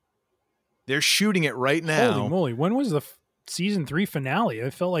 They're shooting it right now. Holy moly. When was the season 3 finale?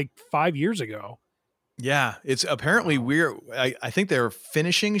 It felt like 5 years ago. Yeah, it's apparently I think they're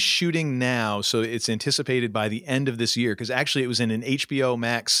finishing shooting now, so it's anticipated by the end of this year, because actually it was in an HBO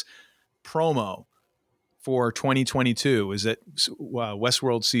Max promo for 2022. Is it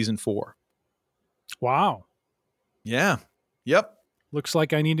Westworld season 4? Wow. Yeah. Yep. Looks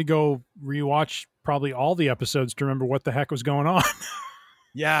like I need to go rewatch probably all the episodes to remember what the heck was going on.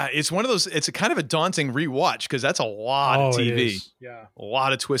 Yeah, it's one of those. It's a kind of a daunting rewatch because that's a lot of TV. Yeah, a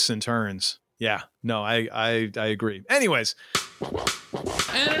lot of twists and turns. Yeah, no, I agree. Anyways,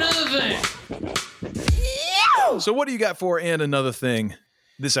 and another thing. So what do you got for and another thing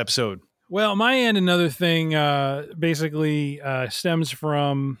this episode? Well, my and another thing basically stems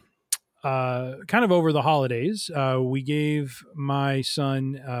from kind of over the holidays. We gave my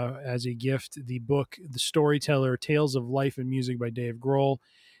son as a gift the book, The Storyteller: Tales of Life and Music by Dave Grohl.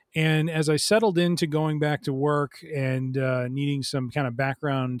 And as I settled into going back to work and needing some kind of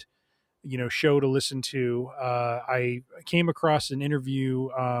background, show to listen to, I came across an interview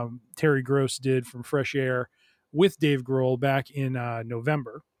Terry Gross did from Fresh Air with Dave Grohl back in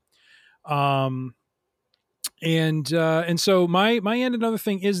November. And so my and another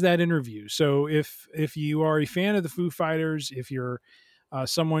thing is that interview. So if you are a fan of the Foo Fighters, if you're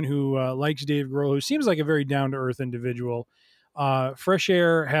someone who likes Dave Grohl, who seems like a very down-to-earth individual, Fresh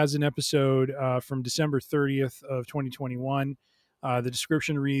Air has an episode from December 30th of 2021. The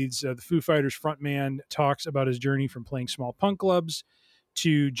description reads, the Foo Fighters frontman talks about his journey from playing small punk clubs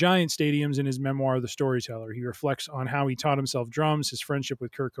to giant stadiums in his memoir, The Storyteller. He reflects on how he taught himself drums, his friendship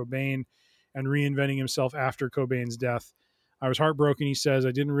with Kurt Cobain, and reinventing himself after Cobain's death. I was heartbroken, he says.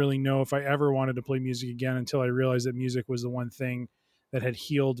 I didn't really know if I ever wanted to play music again until I realized that music was the one thing that had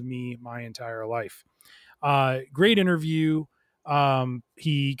healed me my entire life. Great interview.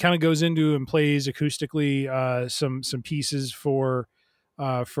 He kind of goes into and plays acoustically some pieces for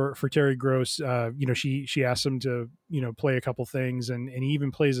Terry Gross. She asked him to play a couple things, and he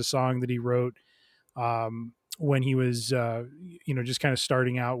even plays a song that he wrote when he was just kind of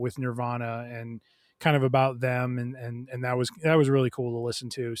starting out with Nirvana, and kind of about them, and that was really cool to listen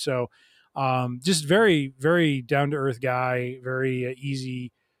to. So just very, very down to earth guy, very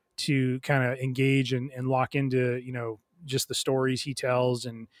easy to kind of engage and lock into just the stories he tells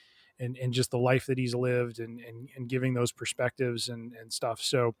and just the life that he's lived and giving those perspectives and stuff.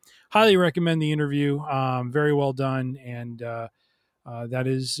 So highly recommend the interview. Very well done. And that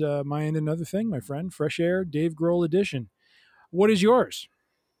is my and another thing, my friend. Fresh Air, Dave Grohl edition. What is yours?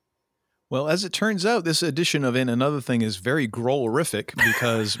 Well, as it turns out, this edition of And Another Thing is very Grohl-rific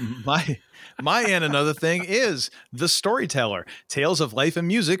because my And Another Thing is The Storyteller: Tales of Life and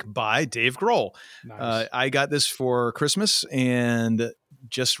Music by Dave Grohl. Nice. I got this for Christmas and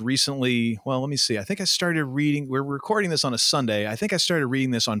just recently, well, let me see. I think I started reading, we're recording this on a Sunday. I think I started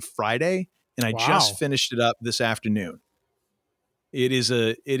reading this on Friday, and I just finished it up this afternoon. It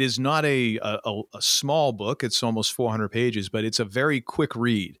is not a small book. It's almost 400 pages, but it's a very quick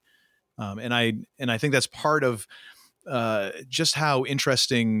read. And I think that's part of just how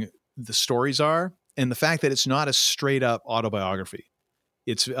interesting the stories are, and the fact that it's not a straight up autobiography.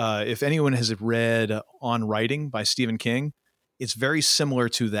 It's if anyone has read On Writing by Stephen King, it's very similar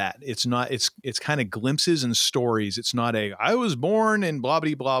to that. It's not. It's kind of glimpses and stories. It's not I was born in blah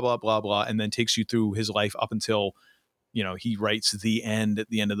blah blah blah blah blah, and then takes you through his life up until he writes the end at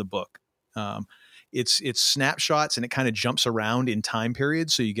the end of the book. It's snapshots, and it kind of jumps around in time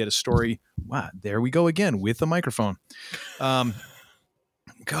periods. So you get a story. Wow, there we go again with the microphone.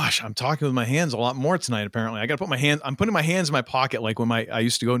 Gosh, I'm talking with my hands a lot more tonight. Apparently, I got to put my hands. I'm putting my hands in my pocket, like when I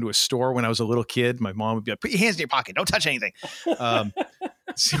used to go into a store when I was a little kid. My mom would be like, "Put your hands in your pocket. Don't touch anything."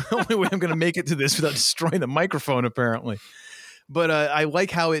 It's the only way I'm going to make it to this without destroying the microphone, apparently. But I like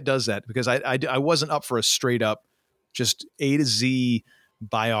how it does that, because I wasn't up for a straight up just A to Z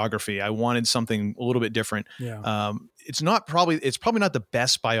biography. I wanted something a little bit different. Yeah. It's probably not the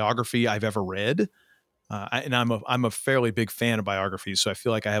best biography I've ever read. And I'm a fairly big fan of biographies, so I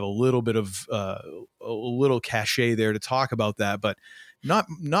feel like I have a little bit of a little cachet there to talk about that, but not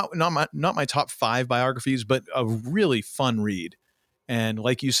my top 5 biographies, but a really fun read. And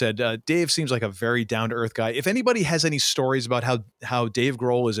like you said, Dave seems like a very down to earth guy. If anybody has any stories about how Dave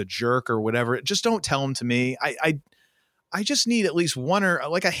Grohl is a jerk or whatever, just don't tell them to me. I just need at least one or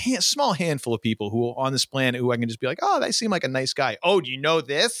like small handful of people who are on this planet who I can just be like, oh, they seem like a nice guy. Oh, do you know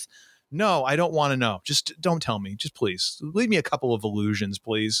this? No, I don't want to know. Just don't tell me. Just please leave me a couple of illusions,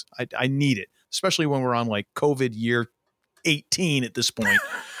 please. I need it, especially when we're on like COVID year 18 at this point.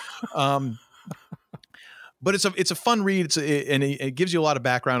 But it's a fun read. And it gives you a lot of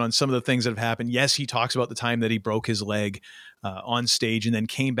background on some of the things that have happened. Yes, he talks about the time that he broke his leg on stage and then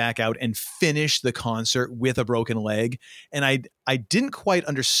came back out and finished the concert with a broken leg. And I didn't quite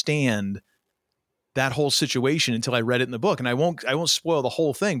understand that whole situation until I read it in the book. And I won't spoil the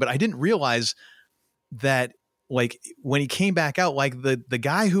whole thing, but I didn't realize that like when he came back out, like the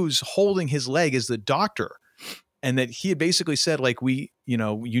guy who's holding his leg is the doctor, and that he had basically said like, you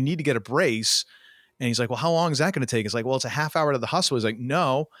need to get a brace. And he's like, well, how long is that going to take? It's like, well, it's a half hour to the hospital. He's like,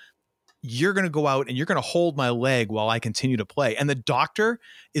 no, you're going to go out and you're going to hold my leg while I continue to play. And the doctor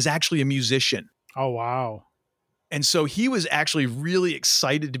is actually a musician. Oh, wow. And so he was actually really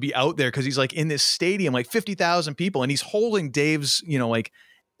excited to be out there because he's like in this stadium, like 50,000 people, and he's holding Dave's, like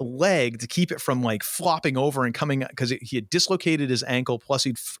leg to keep it from like flopping over and coming, because he had dislocated his ankle. Plus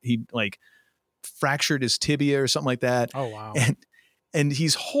he'd like fractured his tibia or something like that. Oh, wow. And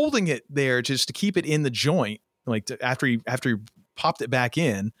he's holding it there just to keep it in the joint, like after he popped it back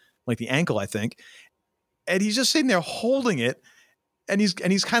in, like the ankle, I think. And he's just sitting there holding it, and he's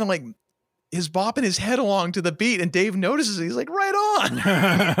kind of like is bopping his head along to the beat. And Dave notices it. He's like, right on.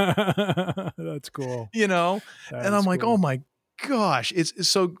 That's cool. And I'm like, cool. Oh my gosh, it's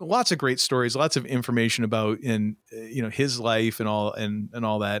so lots of great stories, lots of information about his life and all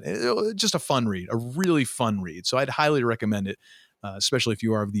that. Just a fun read, a really fun read. So I'd highly recommend it. Especially if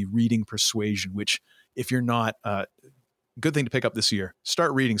you are of the reading persuasion, which if you're not, good thing to pick up this year.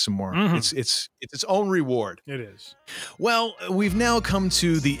 Start reading some more. Mm-hmm. It's its own reward. It is. Well, we've now come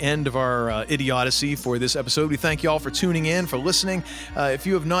to the end of our idiocy for this episode. We thank you all for tuning in, for listening. If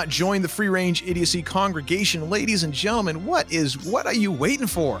you have not joined the Free Range Idiocy congregation, ladies and gentlemen, what are you waiting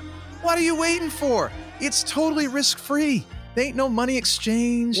for? What are you waiting for? It's totally risk-free. There ain't no money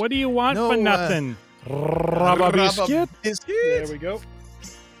exchange. What do you want for nothing? Rubber biscuit. There we go.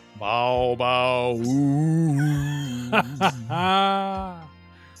 Bow, bow. Ooh.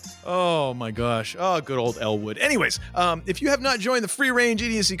 Oh my gosh. Oh, good old Elwood. Anyways, if you have not joined the Free Range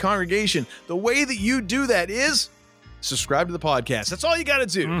Idiocy congregation, the way that you do that is subscribe to the podcast. That's all you got to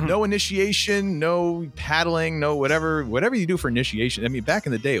do. Mm-hmm. No initiation, no paddling, no whatever you do for initiation. I mean, back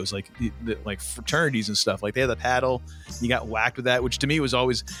in the day, it was like fraternities and stuff. Like they had the paddle. You got whacked with that, which to me was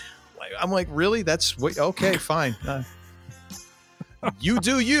always. I'm like, really? That's what? Okay, fine. You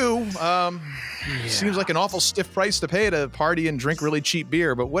do you. Seems like an awful stiff price to pay to party and drink really cheap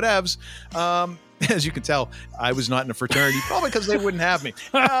beer, but whatevs. As you can tell, I was not in a fraternity, probably because they wouldn't have me.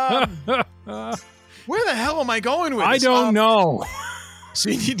 Where the hell am I going with this? I don't know. So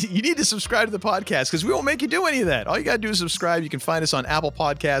you need to subscribe to the podcast because we won't make you do any of that. All you got to do is subscribe. You can find us on Apple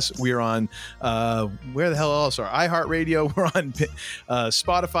Podcasts. We're on, where the hell else are iHeartRadio. We're on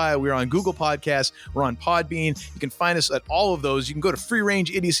Spotify. We're on Google Podcasts. We're on Podbean. You can find us at all of those. You can go to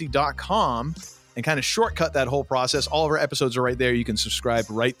freerangeidiocy.com and kind of shortcut that whole process. All of our episodes are right there. You can subscribe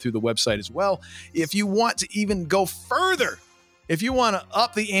right through the website as well. If you want to even go further, if you want to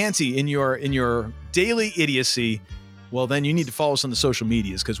up the ante in your daily idiocy, well, then you need to follow us on the social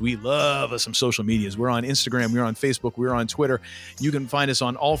medias because we love us some social medias. We're on Instagram, we're on Facebook, we're on Twitter. You can find us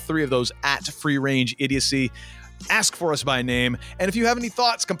on all three of those at Free Range Idiocy. Ask for us by name. And if you have any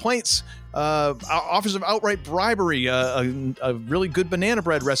thoughts, complaints, offers of outright bribery, a really good banana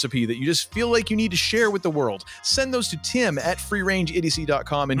bread recipe that you just feel like you need to share with the world, send those to Tim at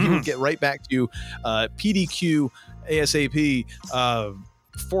freerangeidiocy.com and he will get right back to you. PDQ, ASAP,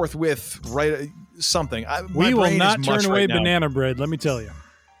 forthwith, right? Something. We will not turn away banana bread, let me tell you.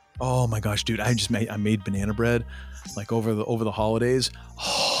 Oh my gosh, dude. I made banana bread like over the holidays.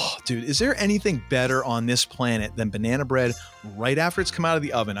 Oh, dude, is there anything better on this planet than banana bread right after it's come out of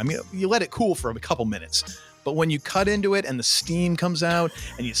the oven? I mean, you let it cool for a couple minutes, but when you cut into it and the steam comes out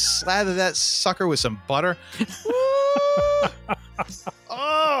and you slather that sucker with some butter.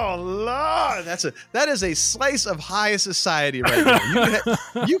 Oh Lord, that is a slice of high society right there.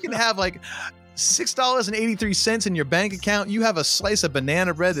 You can have like $6.83 in your bank account. You have a slice of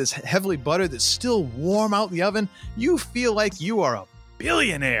banana bread that's heavily buttered that's still warm out the oven. You feel like you are a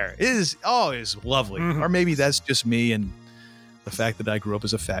billionaire. It is lovely. Mm-hmm. Or maybe that's just me and the fact that I grew up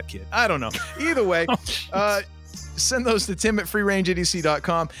as a fat kid. I don't know. Either way, send those to Tim at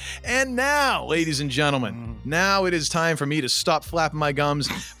freerangeidiocy.com. And now, ladies and gentlemen, now it is time for me to stop flapping my gums.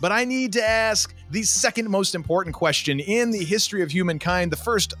 But I need to ask the second most important question in the history of humankind. The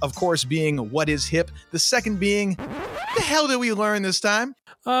first, of course, being what is hip. The second being, the hell did we learn this time?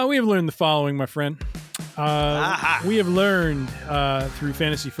 We have learned the following, my friend. We have learned through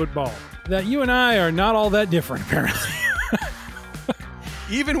fantasy football that you and I are not all that different, apparently.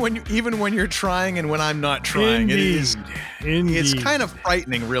 Even when you're trying and when I'm not trying, Indeed. It's kind of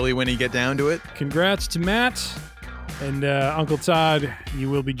frightening, really, when you get down to it. Congrats to Matt and Uncle Todd. You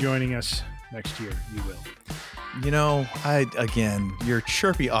will be joining us next year. You will. You know, your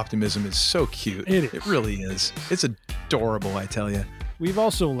chirpy optimism is so cute. It really is. It's adorable, I tell you. We've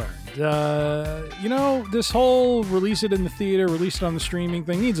also learned, this whole release it in the theater, release it on the streaming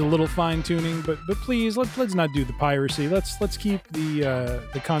thing needs a little fine tuning, but please let's not do the piracy. Let's keep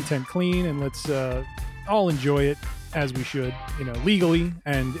the content clean, and let's all enjoy it as we should, legally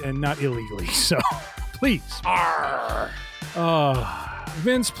and not illegally. So please,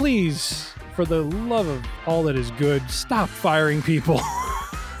 Vince, please, for the love of all that is good, stop firing people.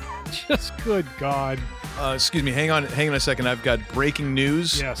 Just good God. Excuse me. Hang on a second. I've got breaking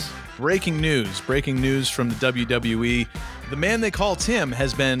news. Yes. Breaking news from the WWE. The man they call Tim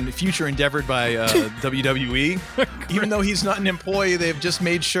has been future endeavored by WWE. Even though he's not an employee, they've just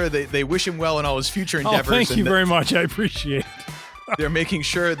made sure they wish him well in all his future endeavors. Thank you very much. I appreciate it. They're making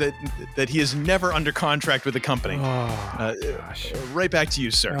sure that he is never under contract with the company. Oh, gosh. Right back to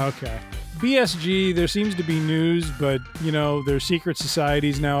you, sir. Okay. BSG, there seems to be news, but, there's secret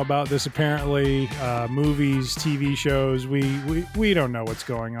societies now about this, apparently. Movies, TV shows, we don't know what's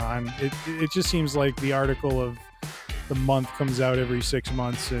going on. It just seems like the article of the month comes out every 6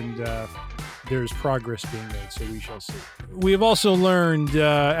 months, and there's progress being made, so we shall see. We have also learned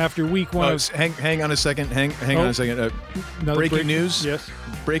after week one hang on a second. Hang on a second. Breaking news. Yes.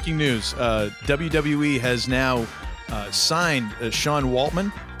 Breaking news. WWE has now signed Sean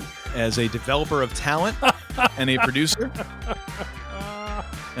Waltman as a developer of talent and a producer.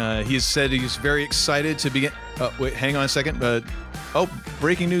 He has said he's very excited to begin. Wait, hang on a second.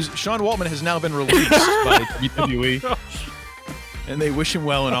 Breaking news. Sean Waltman has now been released by WWE. And they wish him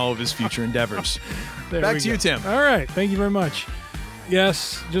well in all of his future endeavors. Back to you, Tim. All right. Thank you very much.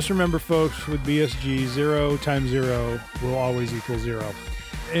 Yes, just remember, folks, with BSG, 0 times 0 will always equal 0.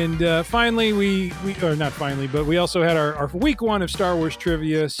 And finally, we also had our week one of Star Wars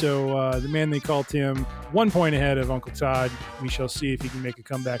trivia. So the man they call Tim, 1 point ahead of Uncle Todd. We shall see if he can make a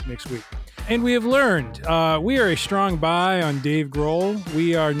comeback next week. And we have learned we are a strong buy on Dave Grohl.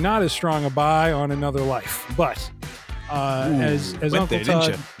 We are not as strong a buy on Another Life. But as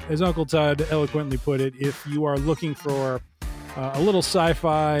Uncle Todd eloquently put it, if you are looking for a little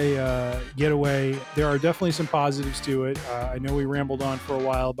sci-fi getaway, there are definitely some positives to it. I know we rambled on for a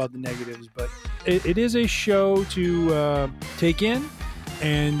while about the negatives, but it is a show to take in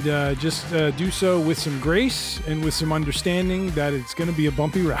and just do so with some grace and with some understanding that it's going to be a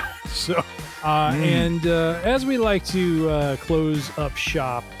bumpy ride. So, and as we like to close up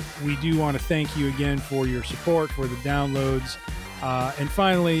shop, we do want to thank you again for your support, for the downloads, and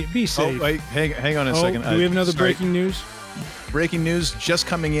finally, be safe. Oh, wait, hang on a second. Do we have another breaking news? Breaking news just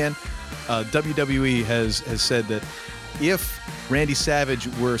coming in. WWE has said that if Randy Savage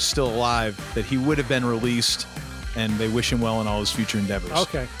were still alive, that he would have been released, and they wish him well in all his future endeavors.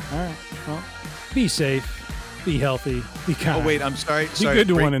 Okay. All right. Well, be safe, be healthy, be kind. Oh, wait, I'm sorry. Be good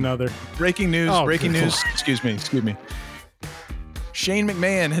to one another. Breaking news. Breaking news. Excuse me. Shane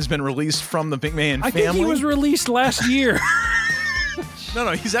McMahon has been released from the McMahon family. I think he was released last year.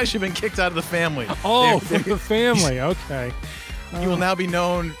 No, he's actually been kicked out of the family. Oh, from the family. Okay. He will now be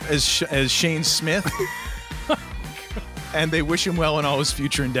known as Shane Smith. And they wish him well in all his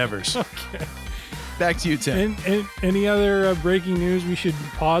future endeavors. Okay. Back to you, Tim. And any other breaking news we should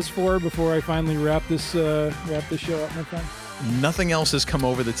pause for before I finally wrap this show up, my friend? Nothing else has come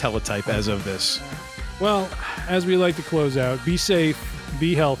over the teletype as of this. Well, as we like to close out, be safe,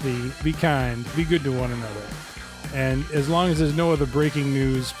 be healthy, be kind, be good to one another. And as long as there's no other breaking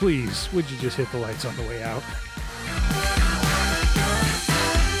news, please, would you just hit the lights on the way out?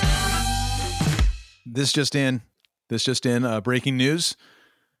 This just in. Breaking news.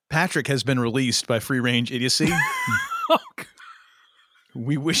 Patrick has been released by Free Range Idiocy.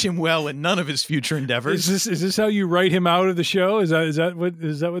 We wish him well in none of his future endeavors. Is this how you write him out of the show? Is that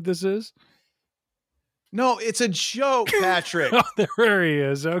what this is? No, it's a joke, Patrick. Oh, there he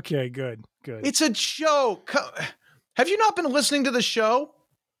is. Okay, good. It's a joke. Have you not been listening to the show?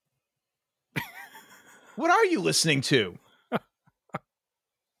 What are you listening to?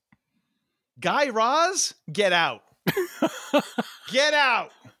 Guy Raz? Get out. Get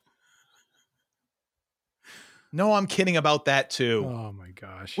out. No, I'm kidding about that too. Oh my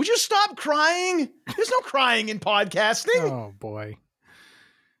gosh. Would you stop crying? There's no crying in podcasting. Oh boy.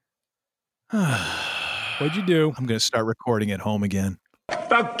 What'd you do? I'm going to start recording at home again.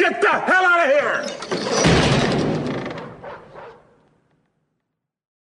 Now get the hell out of here!